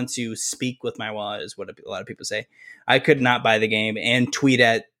if I wanted to speak with my wallet, is what a lot of people say, I could not buy the game and tweet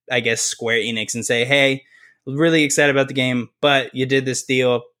at, I guess, Square Enix and say, "Hey, really excited about the game, but you did this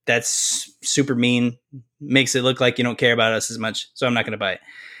deal that's super mean, makes it look like you don't care about us as much, so I'm not going to buy it."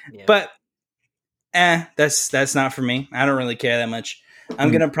 Yeah. But that's not for me. I don't really care that much. I'm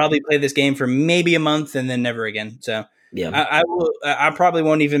going to probably play this game for maybe a month and then never again. So yeah, I probably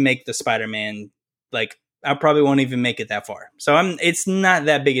won't even make the Spider-Man, like I probably won't even make it that far. So it's not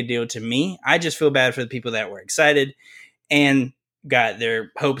that big a deal to me. I just feel bad for the people that were excited and got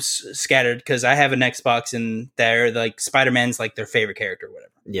their hopes scattered because I have an Xbox and they're like Spider-Man's like their favorite character or whatever.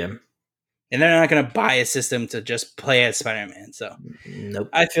 Yeah. And they're not going to buy a system to just play as Spider-Man. So nope.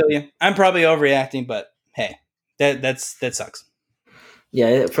 I feel you. I'm probably overreacting, but hey, that sucks.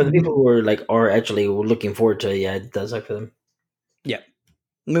 Yeah. For the people who are actually looking forward to it, yeah, it does suck for them. Yeah.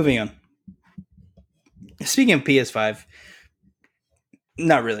 Moving on. Speaking of PS5,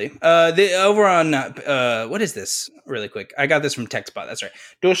 Not really. Over on what is this? Really quick, I got this from TechSpot. That's right.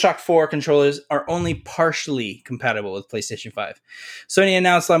 DualShock 4 controllers are only partially compatible with PlayStation 5. Sony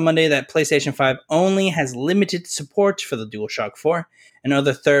announced on Monday that PlayStation 5 only has limited support for the DualShock 4 and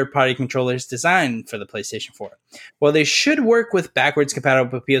other third-party controllers designed for the PlayStation 4. While they should work with backwards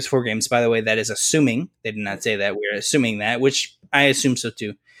compatible PS4 games, by the way, that is assuming they did not say that. We're assuming that, which I assume so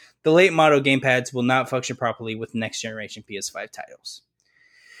too. The late model gamepads will not function properly with next generation PS5 titles.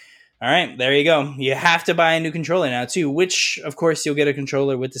 All right, there you go. You have to buy a new controller now too, which of course you'll get a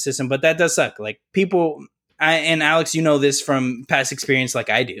controller with the system, but that does suck. Like people, and Alex, you know this from past experience, like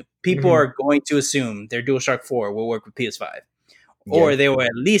I do. People are going to assume their DualShock 4 will work with PS5, or they will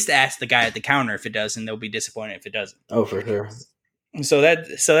at least ask the guy at the counter if it does, and they'll be disappointed if it doesn't. Oh, for sure. So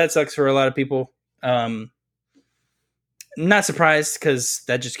that sucks for a lot of people. Not surprised because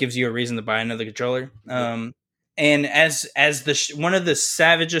that just gives you a reason to buy another controller. And as one of the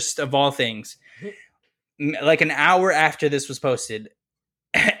savagest of all things, like an hour after this was posted,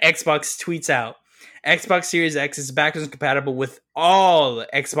 Xbox tweets out, Xbox Series X is backwards compatible with all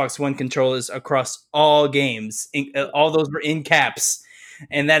Xbox One controllers across all games. All those were in caps.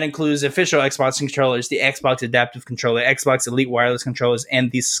 And that includes official Xbox controllers, the Xbox Adaptive Controller, Xbox Elite Wireless controllers,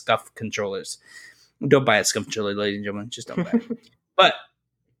 and the SCUF controllers. Don't buy a SCUF controller, ladies and gentlemen. Just don't buy it. But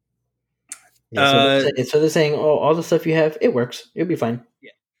so they're saying, oh, all the stuff you have, it works. It'll be fine.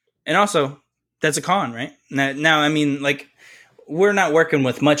 Yeah. And also, that's a con, right? Now, I mean, like, we're not working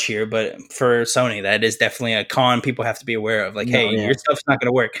with much here, but for Sony, that is definitely a con people have to be aware of. Like, your stuff's not going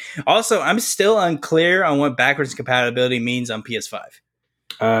to work. Also, I'm still unclear on what backwards compatibility means on PS5.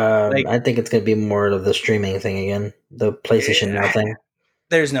 I think it's going to be more of the streaming thing again, the PlayStation Now thing.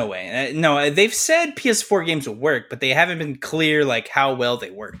 There's no way. No, they've said PS4 games will work, but they haven't been clear like how well they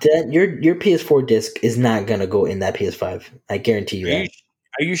work. Your PS4 disc is not gonna go in that PS5. I guarantee you that.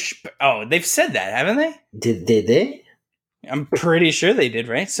 Are you? Oh, they've said that, haven't they? Did they? I'm pretty sure they did,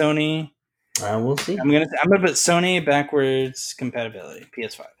 right? Sony. We'll see. I'm gonna put Sony backwards compatibility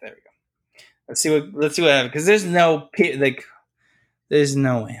PS5. There we go. Let's see what happens because there's no there's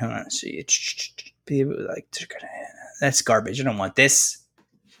no way. Hold on, see, like that's garbage. I don't want this.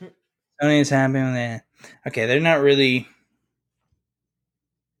 Sony is happy with that. Okay, they're not really.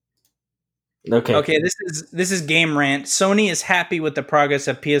 Okay. This is Game Rant. Sony is happy with the progress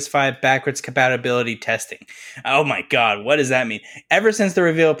of PS5 backwards compatibility testing. Oh my god, what does that mean? Ever since the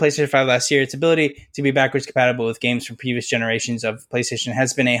reveal of PlayStation 5 last year, its ability to be backwards compatible with games from previous generations of PlayStation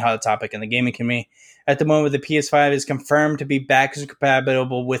has been a hot topic in the gaming community. At the moment, the PS5 is confirmed to be backwards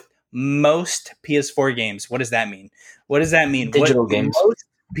compatible with most PS4 games. What does that mean? Digital games. Most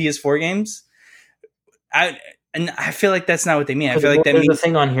PS4 games? I feel like that's not what they mean. I feel like that means there's a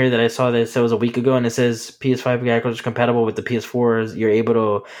thing on here that I saw that said was a week ago, and it says PS5 backwards compatible with the PS4s. You're able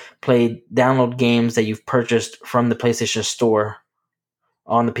to download games that you've purchased from the PlayStation Store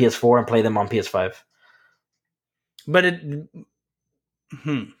on the PS4 and play them on PS5. But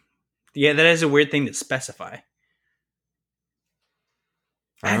yeah, that is a weird thing to specify.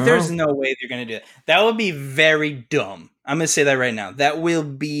 There's no way they're going to do that. That would be very dumb. I'm going to say that right now. That will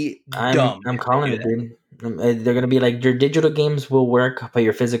be dumb. I'm calling it, dude. They're going to be like, your digital games will work, but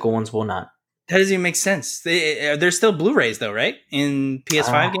your physical ones will not. That doesn't even make sense. They're still Blu-rays, though, right? In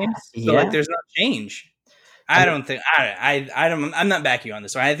PS5 games? So, yeah. There's no change. I don't think... I'm not backing you on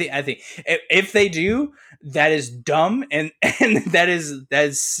this one. I think if they do, that is dumb, and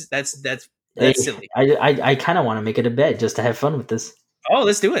that's silly. I kind of want to make it a bet just to have fun with this. Oh,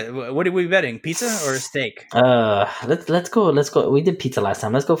 let's do it. What are we betting? Pizza or steak? Let's go. We did pizza last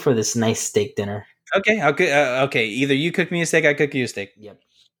time. Let's go for this nice steak dinner. Okay. Okay. Either you cook me a steak, I cook you a steak. Yep.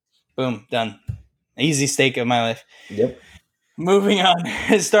 Boom. Done. Easy steak of my life. Yep. Moving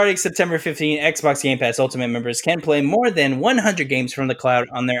on. Starting September 15, Xbox Game Pass Ultimate members can play more than 100 games from the cloud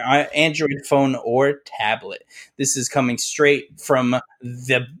on their Android phone or tablet. This is coming straight from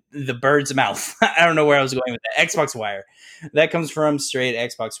the bird's mouth. I don't know where I was going with that. Xbox Wire. That comes from straight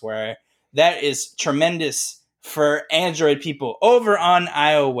Xbox Wire. That is tremendous for Android people. Over on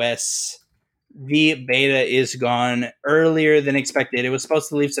iOS, the beta is gone earlier than expected. It was supposed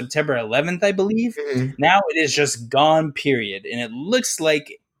to leave September 11th, I believe. Mm-hmm. Now it is just gone, period. And it looks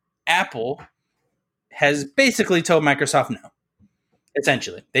like Apple has basically told Microsoft no.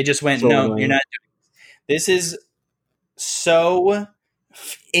 Essentially. They just went, no, you're not doing this. This is so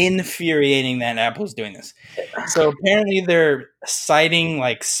infuriating that Apple's doing this. So apparently they're citing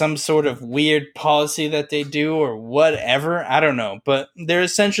like some sort of weird policy that they do or whatever. I don't know, but they're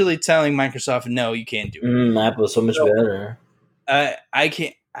essentially telling Microsoft, no, you can't do it. Apple's so much better.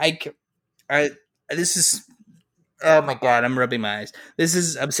 This is Oh my god, I'm rubbing my eyes. This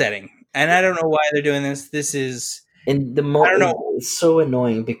is upsetting, and I don't know why they're doing this. This is And I don't know. it's so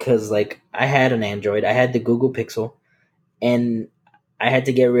annoying because like I had an Android, I had the Google Pixel, and I had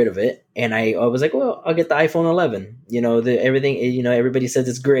to get rid of it. And I was like, well, I'll get the iPhone 11. Everything. Everybody says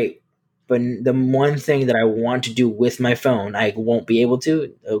it's great, but the one thing that I want to do with my phone, I won't be able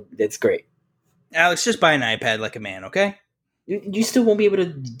to. Oh, that's great. Alex, just buy an iPad like a man, okay? You still won't be able to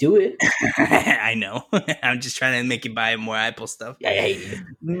do it. I know. I'm just trying to make you buy more Apple stuff. I hate you.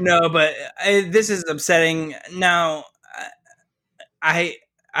 No, but this is upsetting. Now, I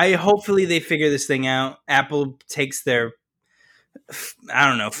hopefully they figure this thing out. Apple takes their, I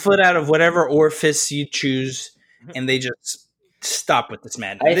don't know, foot out of whatever orifice you choose, and they just stop with this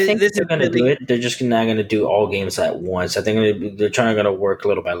madness. I think this they're is gonna really, do it. They're just not gonna do all games at once. I think they're trying to work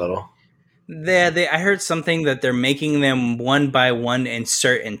little by little. I heard something that they're making them one by one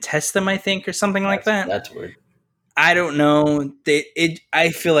insert and test them, I think, or something like that. That's weird. I don't know. I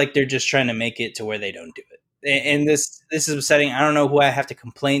feel like they're just trying to make it to where they don't do it. And this is upsetting. I don't know who I have to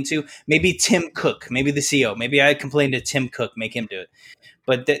complain to. Maybe Tim Cook, maybe the CEO. Maybe I complain to Tim Cook, make him do it.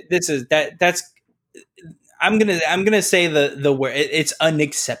 But that's I'm gonna say the word. It's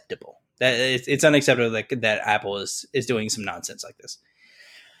unacceptable. That it's unacceptable that Apple is doing some nonsense like this.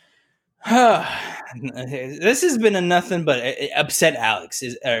 This has been a nothing but upset Alex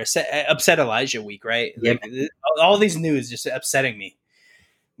upset Elijah week, right? Yep. Like, all these news just upsetting me.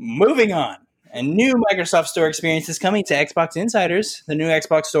 Moving on, a new Microsoft Store experience is coming to Xbox Insiders. The new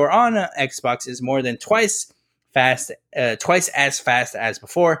Xbox Store on Xbox is more than twice as fast as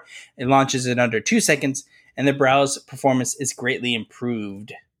before. It launches in under 2 seconds, and the browse performance is greatly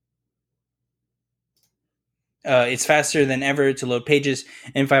improved. It's faster than ever to load pages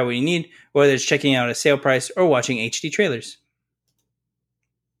and find what you need, whether it's checking out a sale price or watching HD trailers.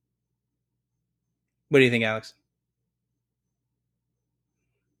 What do you think, Alex?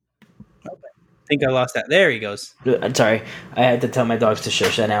 I think I lost that. There he goes. I'm sorry. I had to tell my dogs to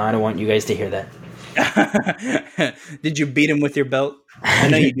shush that now. I don't want you guys to hear that. Did you beat him with your belt? I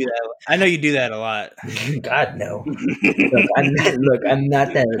know you do that. I know you do that a lot. God no. I'm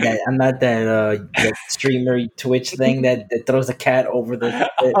not that streamer Twitch thing that throws a cat over the.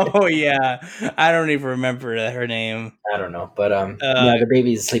 Oh yeah, I don't even remember her name. I don't know, but yeah, the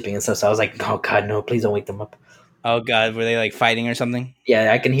baby's sleeping and stuff. So I was like, oh God, no! Please don't wake them up. Oh God, were they like fighting or something?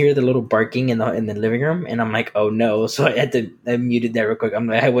 Yeah, I can hear the little barking in the living room, and I'm like, oh no! So I muted that real quick.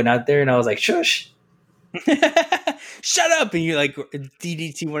 I went out there and I was like, shush. Shut up, and you like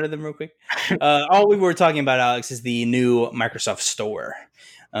DDT one of them real quick. All we were talking about, Alex, is the new Microsoft Store.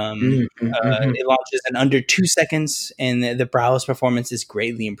 It launches in under 2 seconds, and the browse performance is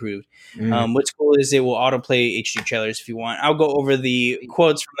greatly improved. What's cool is it will autoplay HD trailers if you want. I'll go over the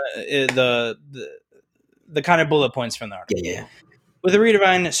quotes from the kind of bullet points from the article. Yeah. With a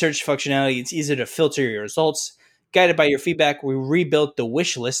redefined search functionality, it's easier to filter your results. Guided by your feedback, we rebuilt the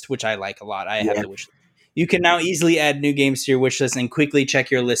wish list, which I like a lot. I have the wish list. You can now easily add new games to your wish list and quickly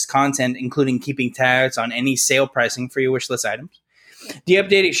check your list content, including keeping tabs on any sale pricing for your wish list items. The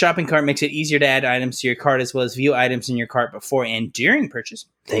updated shopping cart makes it easier to add items to your cart as well as view items in your cart before and during purchase.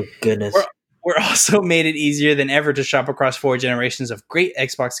 Thank goodness. We're also made it easier than ever to shop across 4 generations of great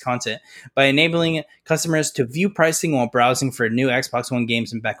Xbox content by enabling customers to view pricing while browsing for new Xbox One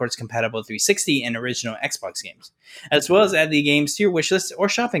games and backwards compatible 360 and original Xbox games, as well as add the games to your wishlist or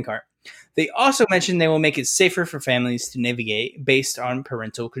shopping cart. They also mentioned they will make it safer for families to navigate based on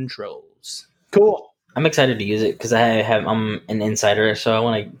parental controls. Cool. I'm excited to use it because I'm an insider, so I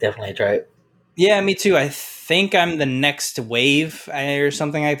want to definitely try it. Yeah, me too. I think I'm the next wave or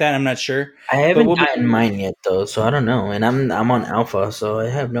something like that. I'm not sure. I haven't gotten mine yet though, so I don't know. And I'm on alpha, so I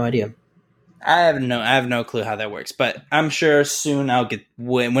have no idea. I have no clue how that works, but I'm sure soon I'll get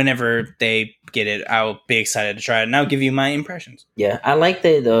whenever they get it, I'll be excited to try it, and I'll give you my impressions. Yeah, I like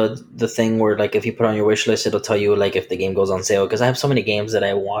the thing where like if you put on your wish list, it'll tell you like if the game goes on sale. Because I have so many games that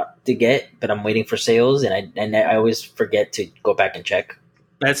I want to get, but I'm waiting for sales, and I always forget to go back and check.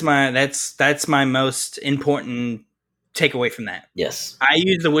 That's my most important takeaway from that. Yes, I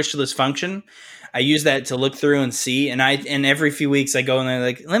use the wish list function. I use that to look through and see, and every few weeks I go and I'm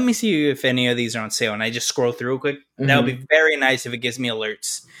like, let me see if any of these are on sale, and I just scroll through real quick. Mm-hmm. That would be very nice if it gives me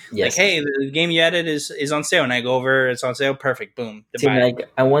alerts. Yes. Like, hey, the game you added is on sale, and I go over, it's on sale, perfect, boom. See, like,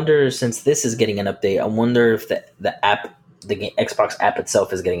 I wonder, since this is getting an update, I wonder if the app, the Xbox app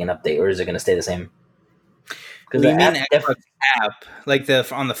itself is getting an update, or is it going to stay the same? Because you mean Xbox app, like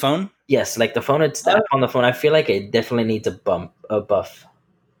on the phone? Yes, like the phone. It's the app on the phone. I feel like it definitely needs a buff.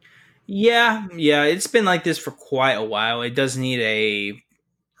 Yeah, it's been like this for quite a while. It does need a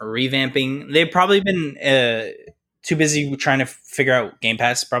revamping. They've probably been too busy trying to figure out Game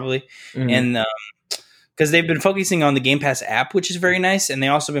Pass probably, Mhm. and because they've been focusing on the Game Pass app, which is very nice, and they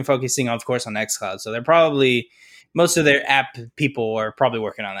also been focusing, of course, on xCloud. So they're probably most of their app people are probably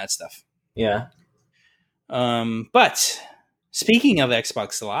working on that stuff. Yeah. But speaking of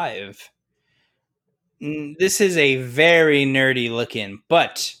Xbox Live, this is a very nerdy look in,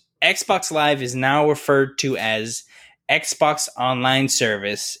 but Xbox Live is now referred to as Xbox Online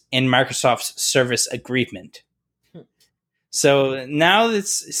Service in Microsoft's service agreement. So now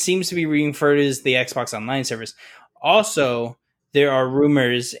this seems to be referred to as the Xbox Online Service. Also, there are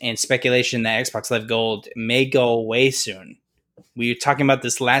rumors and speculation that Xbox Live Gold may go away soon. We were talking about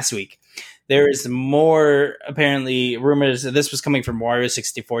this last week. There is more, apparently, rumors. This was coming from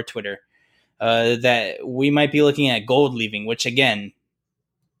Wario64 Twitter. That we might be looking at Gold leaving, which again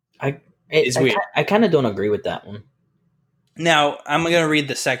is weird. I kind of don't agree with that one. Now, I'm going to read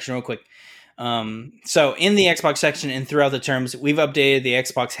the section real quick. So in the Xbox section and throughout the terms, we've updated the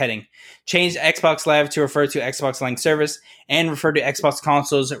Xbox heading, changed Xbox Live to refer to Xbox Live Service, and refer to Xbox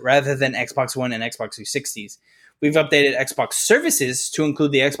consoles rather than Xbox One and Xbox 360s. We've updated Xbox services to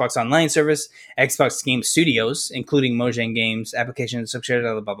include the Xbox Online Service, Xbox Game Studios, including Mojang Games, applications,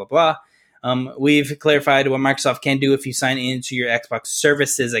 blah, blah, blah, blah. We've clarified what Microsoft can do if you sign into your Xbox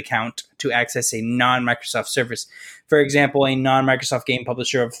Services account to access a non-Microsoft service. For example, a non-Microsoft game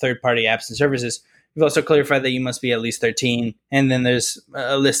publisher of third-party apps and services. We've also clarified that you must be at least 13, and then there's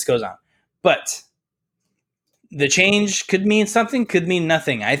a list goes on. But the change could mean something, could mean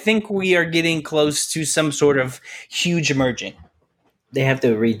nothing. I think we are getting close to some sort of huge merging. They have to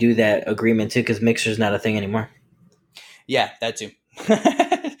redo that agreement too because Mixer's not a thing anymore. Yeah, that too.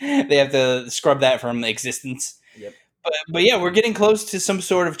 They have to scrub that from existence. Yep. But yeah, we're getting close to some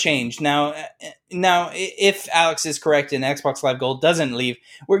sort of change. Now, if Alex is correct and Xbox Live Gold doesn't leave,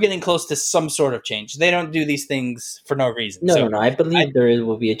 we're getting close to some sort of change. They don't do these things for no reason. No. I believe there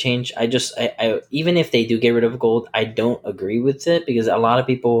will be a change. I even if they do get rid of Gold, I don't agree with it because a lot of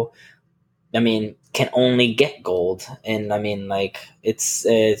people, I mean, can only get Gold, and I mean, like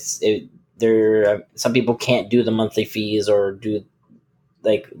some people can't do the monthly fees or do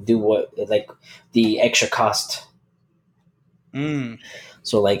what the extra cost.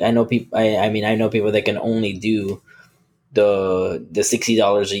 So like I know people. I know people that can only do the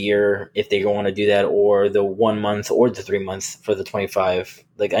 $60 a year if they want to do that, or the 1 month or the 3 month for the 25.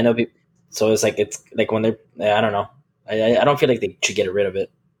 Like I know people. So it's like when they're I don't know. I don't feel like they should get rid of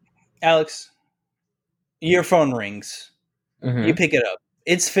it. Alex, your phone rings. Mm-hmm. You pick it up.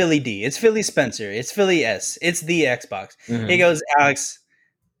 It's Philly D. It's Philly Spencer. It's Philly S. It's the Xbox. Mm-hmm. He goes, Alex,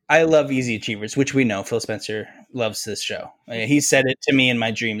 I love Easy Achievers, which we know Phil Spencer loves this show. He said it to me in my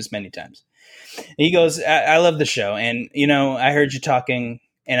dreams many times. He goes, I love the show. And, I heard you talking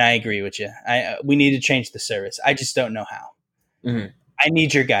and I agree with you. We need to change the service. I just don't know how. Mm-hmm. I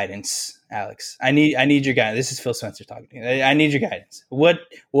need your guidance, Alex. I need your guidance. This is Phil Spencer talking to you. I need your guidance. What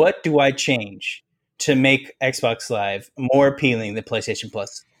do I change to make Xbox Live more appealing than PlayStation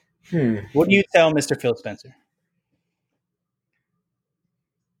Plus? What do you tell Mr. Phil Spencer?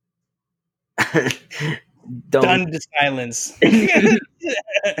 Done to silence.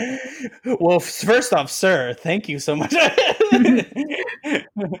 Well, first off, sir, thank you so much.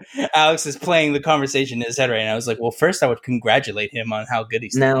 Alex is playing the conversation in his head right now. I was like, well, first I would congratulate him on how good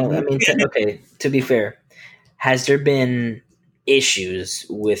he's now. I mean, okay. To be fair, has there been issues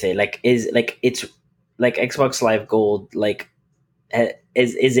with it? Like, it's like Xbox Live Gold? Like,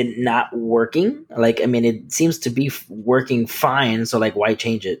 is it not working? Like, I mean, it seems to be working fine. So, like, why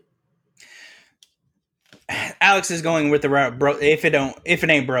change it? Alex is going with the route. If it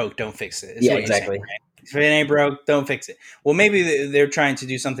ain't broke, don't fix it. Yeah, exactly. Saying, right? If it ain't broke, don't fix it. Well, maybe they're trying to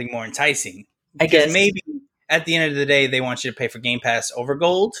do something more enticing. I guess maybe at the end of the day, they want you to pay for Game Pass over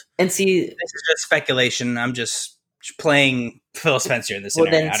Gold. And see, this is just speculation. I'm just playing Phil Spencer in this.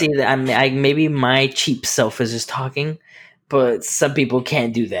 Well, then see that maybe my cheap self is just talking, but some people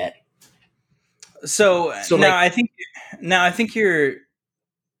can't do that. So now I think you're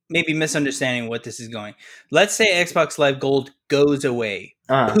maybe misunderstanding what this is going. Let's say Xbox Live Gold goes away.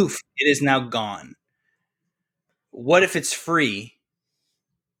 Poof, it is now gone. What if it's free?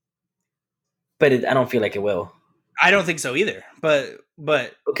 But I don't feel like it will. I don't think so either. But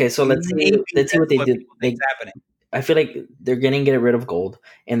okay, so let's see what they do. Happening. I feel like they're going to get rid of Gold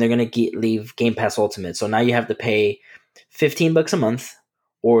and they're going to leave Game Pass Ultimate. So now you have to pay $15 a month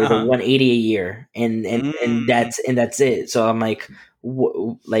or the $180 a year, and that's it. So I'm like,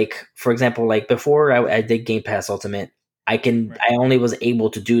 for example, like before I did Game Pass Ultimate, I only was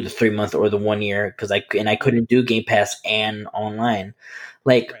able to do the 3 month or the 1 year because I couldn't do Game Pass and online.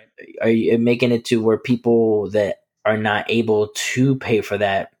 Like, are you making it to where people that are not able to pay for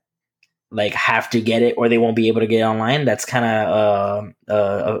that, like have to get it or they won't be able to get it online, that's kind of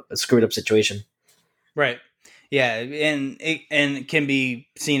a screwed up situation. Right. Yeah, and it can be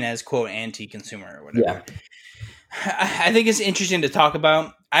seen as quote anti-consumer or whatever. Yeah. I think it's interesting to talk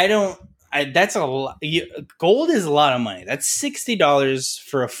about. That's a lot. Gold is a lot of money. That's $60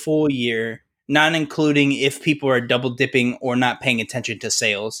 for a full year, not including if people are double dipping or not paying attention to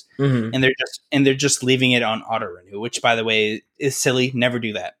sales, Mm-hmm. and they're just leaving it on auto renew, which by the way is silly. Never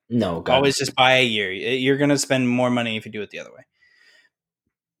do that. No, God. Always just buy a year. You're gonna spend more money if you do it the other way.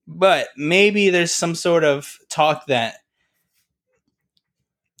 But maybe there's some sort of talk that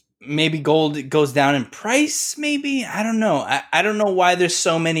maybe gold goes down in price. Maybe, I don't know. I don't know why there's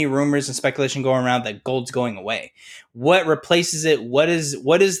so many rumors and speculation going around that gold's going away. What replaces it? What does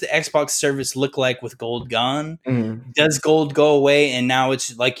the Xbox service look like with gold gone? Mm-hmm. Does gold go away and now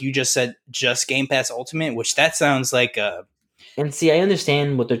it's like you just said, just Game Pass Ultimate, which that sounds like a. And see, I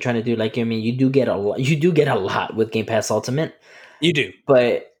understand what they're trying to do. Like, I mean, you do get a lot with Game Pass Ultimate. You do,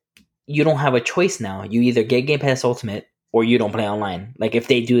 but you don't have a choice now. You either get Game Pass Ultimate or you don't play online. Like if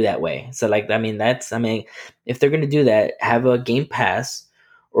they do that way. So like, I mean, if they're going to do that, have a Game Pass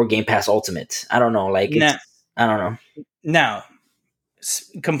or Game Pass Ultimate. I don't know. Like, I don't know. Now,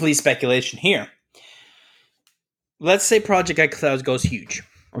 complete speculation here. Let's say Project xCloud goes huge.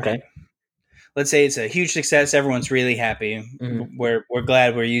 Okay. Right? Let's say it's a huge success. Everyone's really happy. Mm-hmm. We're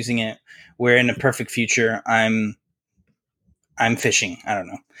glad we're using it. We're in a perfect future. I'm fishing. I don't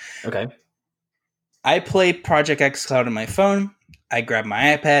know. Okay. I play Project xCloud on my phone. I grab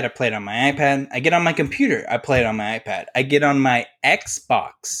my iPad. I play it on my iPad. I get on my computer. I play it on my iPad. I get on my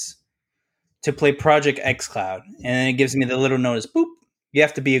Xbox to play Project xCloud. And then it gives me the little notice, boop, you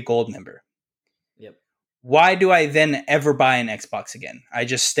have to be a gold member. Yep. Why do I then ever buy an Xbox again? I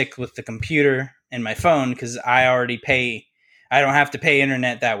just stick with the computer and my phone because I already pay. I don't have to pay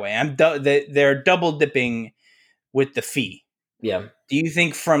internet that way. They're double dipping with the fee. Yeah. Do you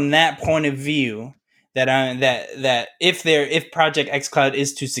think from that point of view that if Project xCloud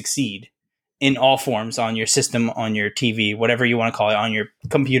is to succeed in all forms on your system, on your TV, whatever you want to call it, on your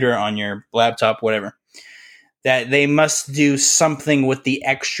computer, on your laptop, whatever, that they must do something with the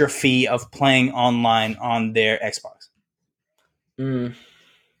extra fee of playing online on their Xbox?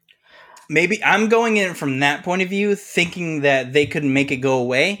 Maybe I'm going in from that point of view, thinking that they could make it go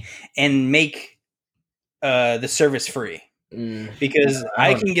away and make the service free. Because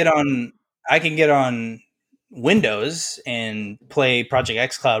I can get on Windows and play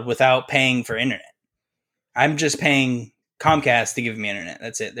Project xCloud without paying for internet. I'm just paying Comcast to give me internet.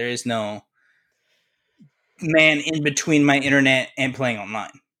 That's it. There is no man in between my internet and playing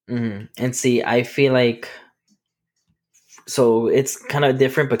online. Mm-hmm. And see, I feel like so it's kind of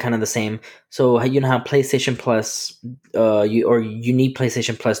different, but kind of the same. So you know how PlayStation Plus, you need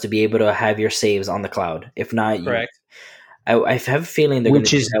PlayStation Plus to be able to have your saves on the cloud. If not, correct. I have a feeling they're going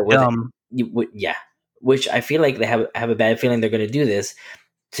to do that with dumb. Yeah, which I feel like they have a bad feeling they're going to do this.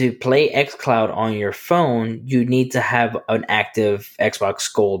 To play xCloud on your phone, you need to have an active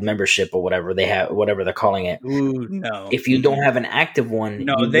Xbox Gold membership or whatever they have, whatever they're calling it. Ooh, no. If you don't have an active one,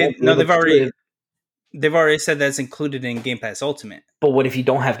 they've already said that's included in Game Pass Ultimate. But what if you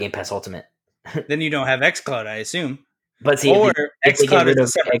don't have Game Pass Ultimate? Then you don't have xCloud, I assume. But see, or xCloud is a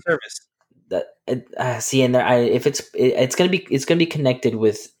separate service. It's gonna be connected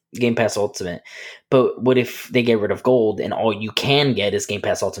with Game Pass Ultimate, but what if they get rid of Gold and all you can get is Game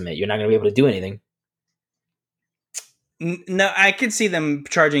Pass Ultimate? You're not gonna be able to do anything. No, I could see them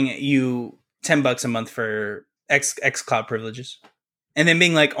charging you $10 a month for xCloud privileges, and then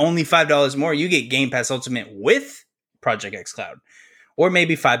being like only $5 more, you get Game Pass Ultimate with Project xCloud, or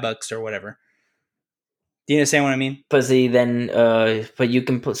maybe $5 or whatever. Do you understand what I mean? But see, then, but you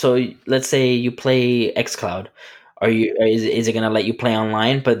can. So let's say you play xCloud. Is it going to let you play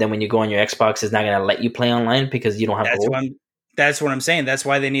online? But then when you go on your Xbox, it's not going to let you play online because you don't have Gold? That's what I'm saying. That's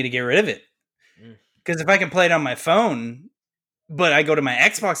why they need to get rid of it. Because if I can play it on my phone, but I go to my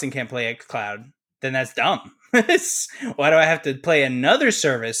Xbox and can't play xCloud, then that's dumb. Why do I have to play another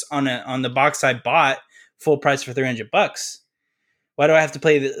service on the box I bought full price for $300? Why do I have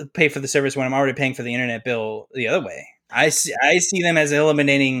to pay for the service when I'm already paying for the internet bill the other way? I see them as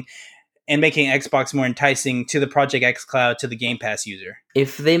eliminating and making Xbox more enticing to the Project xCloud, to the Game Pass user.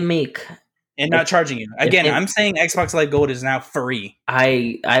 If they make... And not charging you. Again, I'm saying Xbox Live Gold is now free.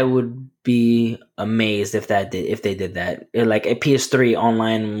 I would be amazed if they did that. Like a PS3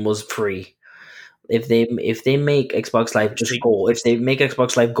 online was free. If they make Xbox Live just Gold, if they make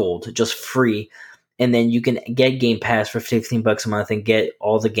Xbox Live Gold just free, and then you can get Game Pass for $15 a month and get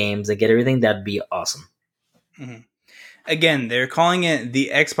all the games and get everything, that'd be awesome. Mm-hmm. Again, they're calling it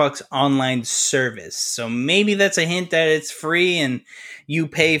the Xbox Online Service. So maybe that's a hint that it's free and you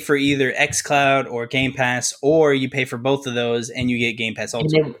pay for either xCloud or Game Pass, or you pay for both of those and you get Game Pass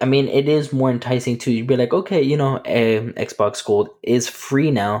Ultimate. It is more enticing too. You'd be like, okay, Xbox Gold is free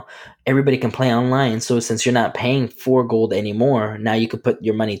now. Everybody can play online. So since you're not paying for gold anymore, now you could put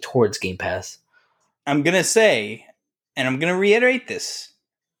your money towards Game Pass. I'm going to say, and I'm going to reiterate this,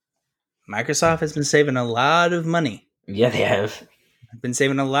 Microsoft has been saving a lot of money. Yeah, they have. I've been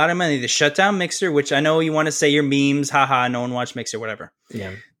saving a lot of money. They shut down Mixer, which I know you want to say your memes, haha, no one watched Mixer, whatever.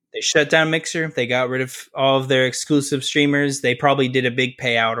 Yeah. They shut down Mixer. They got rid of all of their exclusive streamers. They probably did a big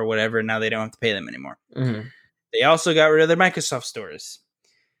payout or whatever. Now they don't have to pay them anymore. Mm-hmm. They also got rid of their Microsoft stores.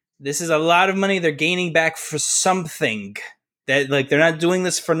 This is a lot of money they're gaining back for something. That they're not doing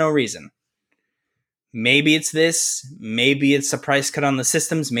this for no reason. Maybe it's this. Maybe it's a price cut on the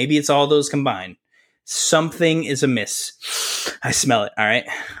systems. Maybe it's all those combined. Something is amiss. I smell it, all right?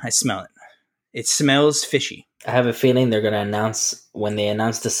 I smell it. It smells fishy. I have a feeling they're going to announce, when they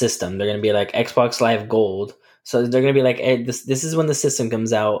announce the system, they're going to be like Xbox Live Gold. So they're going to be like, hey, this is when the system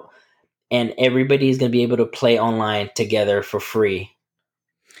comes out, and everybody's going to be able to play online together for free.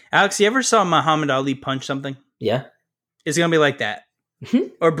 Alex, you ever saw Muhammad Ali punch something? Yeah. It's going to be like that.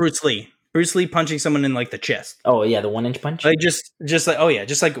 Or Bruce Lee. Bruce Lee punching someone in the chest. Oh yeah, the 1-inch punch. Just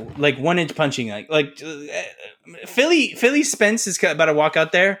like 1-inch punching. Philly Spence is about to walk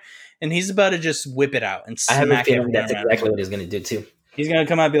out there, and he's about to just whip it out and smack it. I have a feeling that's exactly what he's going to do too. He's going to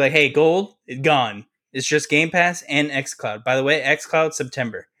come out and be like, "Hey, gold, it's gone. It's just Game Pass and xCloud. By the way, xCloud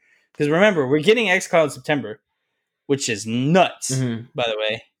September, because remember we're getting xCloud September, which is nuts. Mm-hmm. By the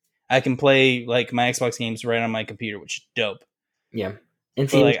way, I can play my Xbox games right on my computer, which is dope. Yeah." And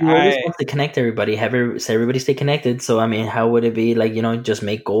see, you always want to connect everybody, so everybody stay connected. So, how would it be just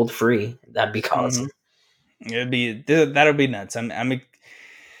make gold free? That'd be awesome. That'll be nuts. I'm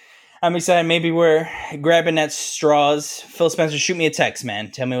excited. Maybe we're grabbing at straws. Phil Spencer, shoot me a text,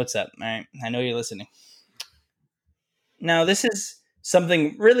 man. Tell me what's up. All right, I know you're listening. Now, this is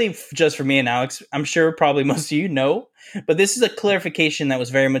something really just for me and Alex. I'm sure probably most of you know, but this is a clarification that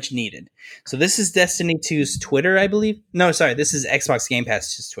was very much needed. So this is Destiny 2's Twitter, I believe. No, sorry, this is Xbox Game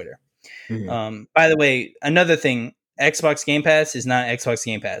Pass's Twitter. Mm-hmm. By the way, another thing, Xbox Game Pass is not Xbox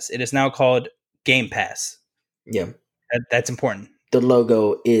Game Pass. It is now called Game Pass. Yeah. That's important. The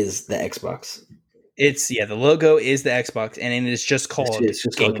logo is the Xbox. The logo is the Xbox, and it is just called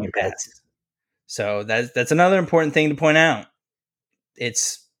Game Pass. So that's another important thing to point out.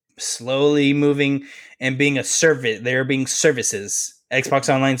 It's slowly moving and being a service. They're being services.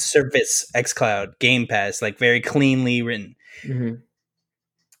 Xbox Online Service, xCloud, Game Pass, very cleanly written.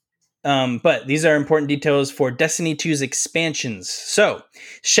 Mm-hmm. But these are important details for Destiny 2's expansions. So,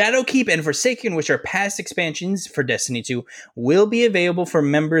 Shadowkeep and Forsaken, which are past expansions for Destiny 2, will be available for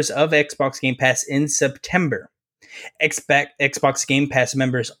members of Xbox Game Pass in September. Xbox Game Pass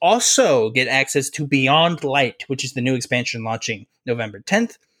members also get access to Beyond Light, which is the new expansion launching November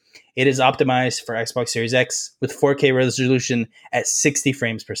 10th. It is optimized for Xbox Series X with 4K resolution at 60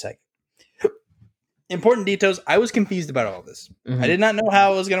 frames per second. Important details. I was confused about all this. Mm-hmm. I did not know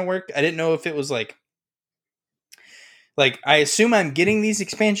how it was going to work. I didn't know if it was like I assume I'm getting these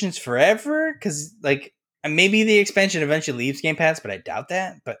expansions forever because maybe the expansion eventually leaves Game Pass, but I doubt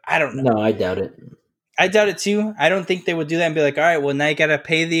that. But I don't know. No, I doubt it. I doubt it too. I don't think they would do that and be like, all right, well, now you got to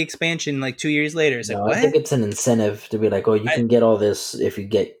pay the expansion 2 years later. It's what? I think it's an incentive to be like, oh, you can get all this if you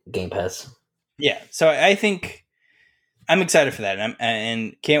get Game Pass. Yeah. So I think I'm excited for that.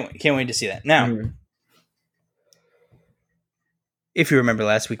 And can't wait to see that. Now, if you remember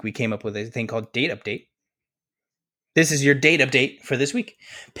last week, we came up with a thing called Date Update. This is your date update for this week.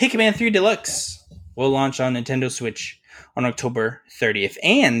 Pikmin 3 Deluxe will launch on Nintendo Switch on October 30th.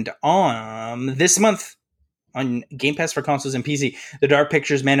 And on this month, on Game Pass for consoles and PC, The Dark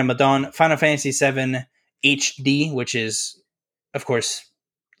Pictures, Man of Medan, Final Fantasy VII HD, which is, of course,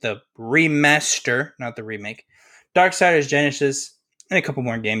 the remaster, not the remake, Darksiders Genesis, and a couple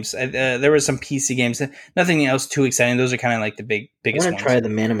more games. There were some PC games. Nothing else too exciting. Those are kind of the biggest ones. I want to try the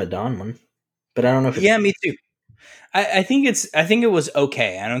Man of Medan one, but I don't know if it's... Yeah, me too. I think it was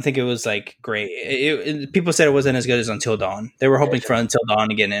okay. I don't think it was great. People said it wasn't as good as Until Dawn. They were hoping for Until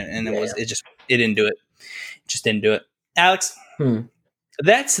Dawn again, and it didn't do it. It just didn't do it. Alex,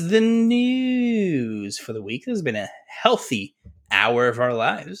 that's the news for the week. This has been a healthy hour of our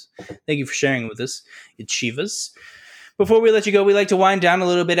lives. Thank you for sharing with us, Chivas. Before we let you go, we like to wind down a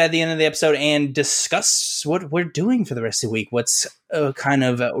little bit at the end of the episode and discuss what we're doing for the rest of the week. What's kind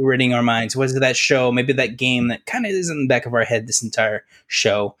of ridding our minds? What is that show? Maybe that game that kind of is in the back of our head this entire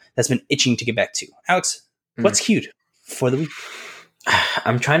show that's been itching to get back to. Alex, what's cute for the week?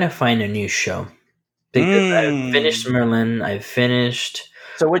 I'm trying to find a new show because I've finished Merlin. I've finished.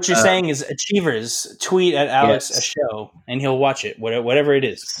 So what you're saying is, Achievers, tweet at Alex a show, and he'll watch it, whatever it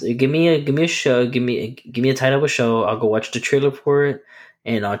is. So give me a show. Give me a title of a show. I'll go watch the trailer for it,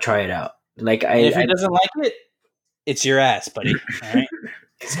 and I'll try it out. Like if he doesn't like it, it's your ass, buddy. All right,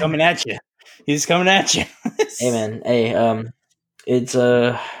 he's coming at you. He's coming at you. Hey man, hey, it's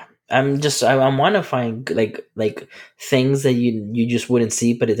I want to find like things that you just wouldn't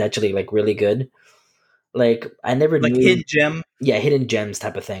see, but it's actually like really good. Like I never like knew, hidden gem. Yeah, hidden gems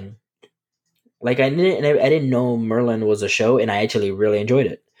type of thing. Like I didn't know Merlin was a show, and I actually really enjoyed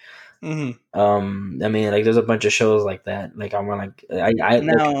it. Mm-hmm. I mean, like there's a bunch of shows like that. Like I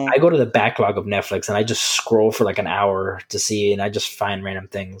go to the backlog of Netflix and I just scroll for like an hour to see, and I just find random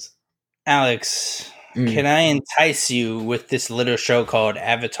things. Alex, can I entice you with this little show called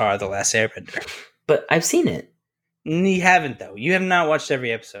Avatar: The Last Airbender? But I've seen it. You haven't though. You have not watched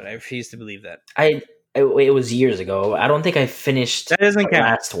every episode. I refuse to believe that. It was years ago. I don't think I finished that doesn't the count.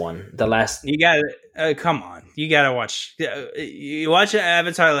 last one. The last you got to come on. You got to watch. You watch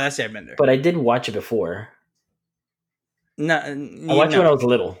Avatar: The Last Airbender. But I did watch it before. No, I watched it when I was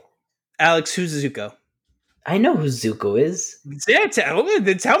little. Alex, who's Zuko? I know who Zuko is. Yeah, tell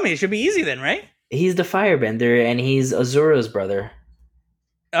me. It should be easy then, right? He's the Firebender, and he's Azura's brother.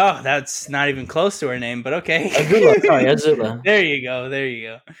 Oh, that's not even close to her name, but okay. Azula, sorry, Azula. There you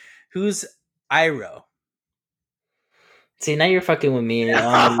go. Who's Iroh? See, now you're fucking with me.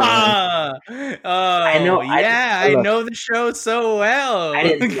 I know. I know the show so well.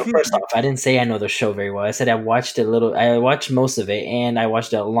 First off, I didn't say I know the show very well. I said I watched a little. I watched most of it, and I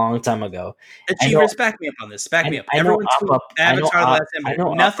watched it a long time ago. Achievers, back me up on this. Back me up. Everyone Avatar: The Last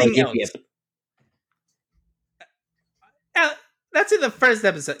Airbender. Nothing else. That's in the first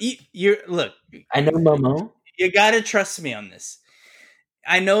episode. You look. I know Momo. You gotta trust me on this.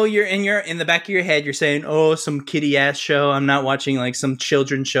 I know you're in the back of your head. You're saying, "Oh, some kiddie ass show." I'm not watching like some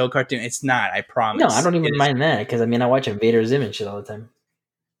children's show cartoon. It's not. I promise. No, I don't even mind that because I mean I watch Invader Zim and shit all the time.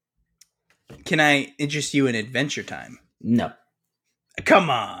 Can I interest you in Adventure Time? No.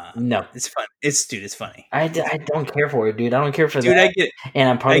 Come on. No. It's fun. It's funny. I don't care for it, dude. I don't care for that. Dude, I get it. And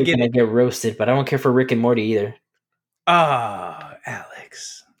I'm probably gonna get roasted, but I don't care for Rick and Morty either. Oh,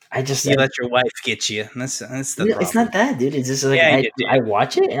 Alex. You let your wife get you. That's the problem. It's not that, dude. It's just like I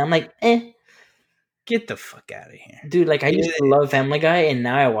watch it and I'm like, get the fuck out of here, dude. Like I used to love Family Guy, and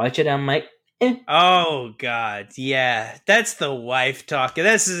now I watch it, and I'm like, Oh God, yeah, that's the wife talking.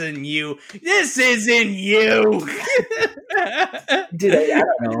 This isn't you. Dude. I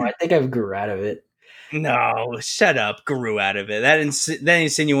don't know. I think I've grew out of it. No, shut up. Grew out of it. That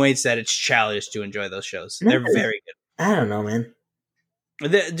insinuates that it's childish to enjoy those shows. They're very good. I don't know, man.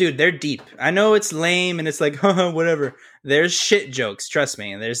 Dude, they're deep. I know it's lame and it's like, whatever. There's shit jokes, trust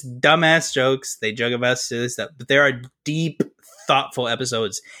me. And there's dumbass jokes. They joke about silly stuff. But there are deep, thoughtful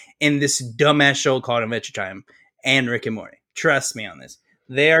episodes in this dumbass show called Adventure Time and Rick and Morty. Trust me on this.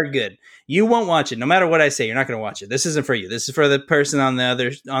 They are good. You won't watch it. No matter what I say, you're not going to watch it. This isn't for you. This is for the person on the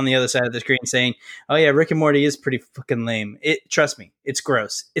other side of the screen saying, oh yeah, Rick and Morty is pretty fucking lame. Trust me, it's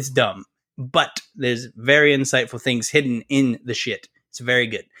gross. It's dumb. But there's very insightful things hidden in the shit. It's very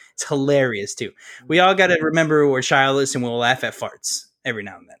good. It's hilarious too. We all got to remember we're childless and we'll laugh at farts every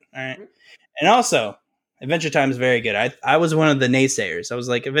now and then. All right. And also, Adventure Time is very good. I was one of the naysayers. I was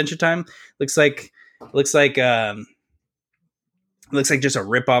like, Adventure Time looks like just a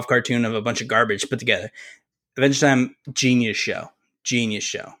rip-off cartoon of a bunch of garbage put together. Adventure Time, genius show.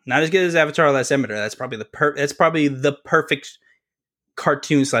 Not as good as Avatar: The Last Airbender. That's probably the perfect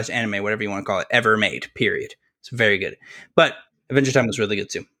cartoon / anime, whatever you want to call it, ever made. Period. It's very good. But Adventure Time was really good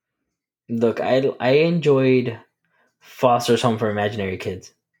too. Look, I enjoyed Foster's Home for Imaginary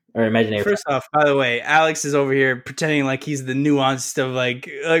Kids. Or imaginary. First off, by the way, Alex is over here pretending like he's the nuanced of like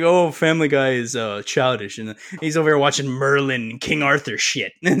oh, Family Guy is childish, and he's over here watching Merlin, King Arthur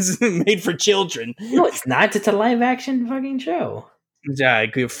shit. It's made for children. No, it's not. It's a live action fucking show. Yeah,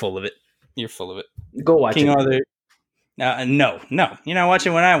 you're full of it. You're full of it. Go watch King it. Arthur. No. You're not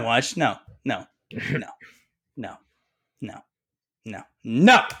watching what I watched. No.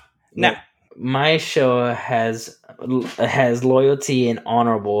 My show has loyalty and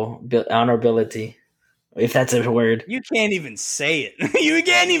honorability, if that's a word. You can't even say it. You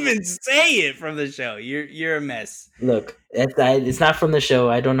can't even say it from the show. You're a mess. Look, it's not from the show.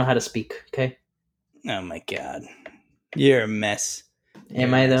 I don't know how to speak. Okay. Oh my God, you're a mess.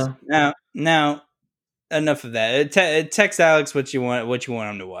 Am I though? Now, enough of that. Text Alex what you want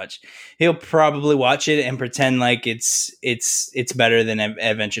him to watch. He'll probably watch it and pretend like it's better than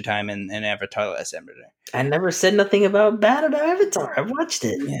Adventure Time and Avatar: The Last Airbender. I never said nothing about bad about Avatar. I watched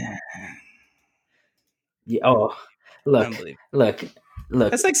it. Yeah. Oh, look.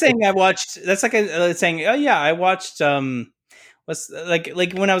 That's like saying I watched. That's like saying, oh yeah, I watched. What's like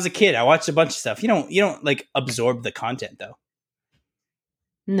when I was a kid, I watched a bunch of stuff. You don't like absorb the content though.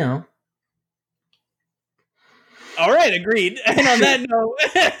 No. All right, agreed. And on that note,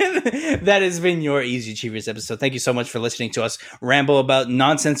 that has been your Easy Achievers episode. Thank you so much for listening to us ramble about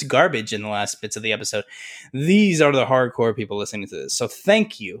nonsense garbage in the last bits of the episode. These are the hardcore people listening to this. So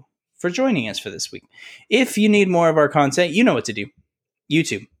thank you for joining us for this week. If you need more of our content, you know what to do.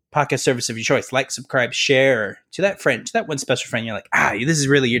 YouTube, podcast service of your choice. Like, subscribe, share to that friend, to that one special friend. You're like, this is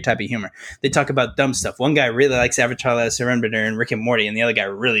really your type of humor. They talk about dumb stuff. One guy really likes Avatar: The Last Airbender and Rick and Morty, and the other guy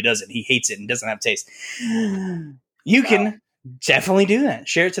really doesn't. He hates it and doesn't have taste. You can definitely do that.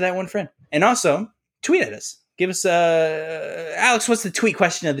 Share it to that one friend. And also, tweet at us. Give us, Alex, what's the tweet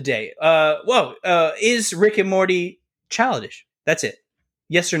question of the day? Is Rick and Morty childish? That's it.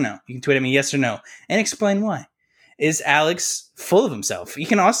 Yes or no. You can tweet at me yes or no. And explain why. Is Alex full of himself? You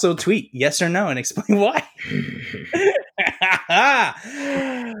can also tweet yes or no and explain why.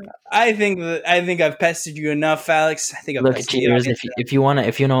 I think I've pestered you enough, Alex. I think I've pestered you. If you want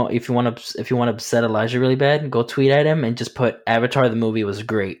to upset Elijah really bad, go tweet at him and just put Avatar the movie was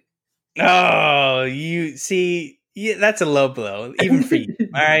great. Oh, you see, that's a low blow, even for you.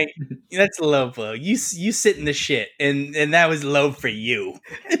 All right, that's a low blow. You sit in the shit, and that was low for you.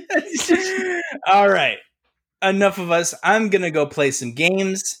 All right. Enough of us. I'm going to go play some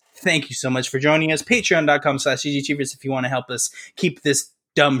games. Thank you so much for joining us. Patreon.com/EasyAchievers if you want to help us keep this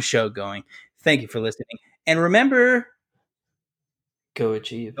dumb show going. Thank you for listening. And remember, go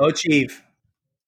achieve. Go achieve.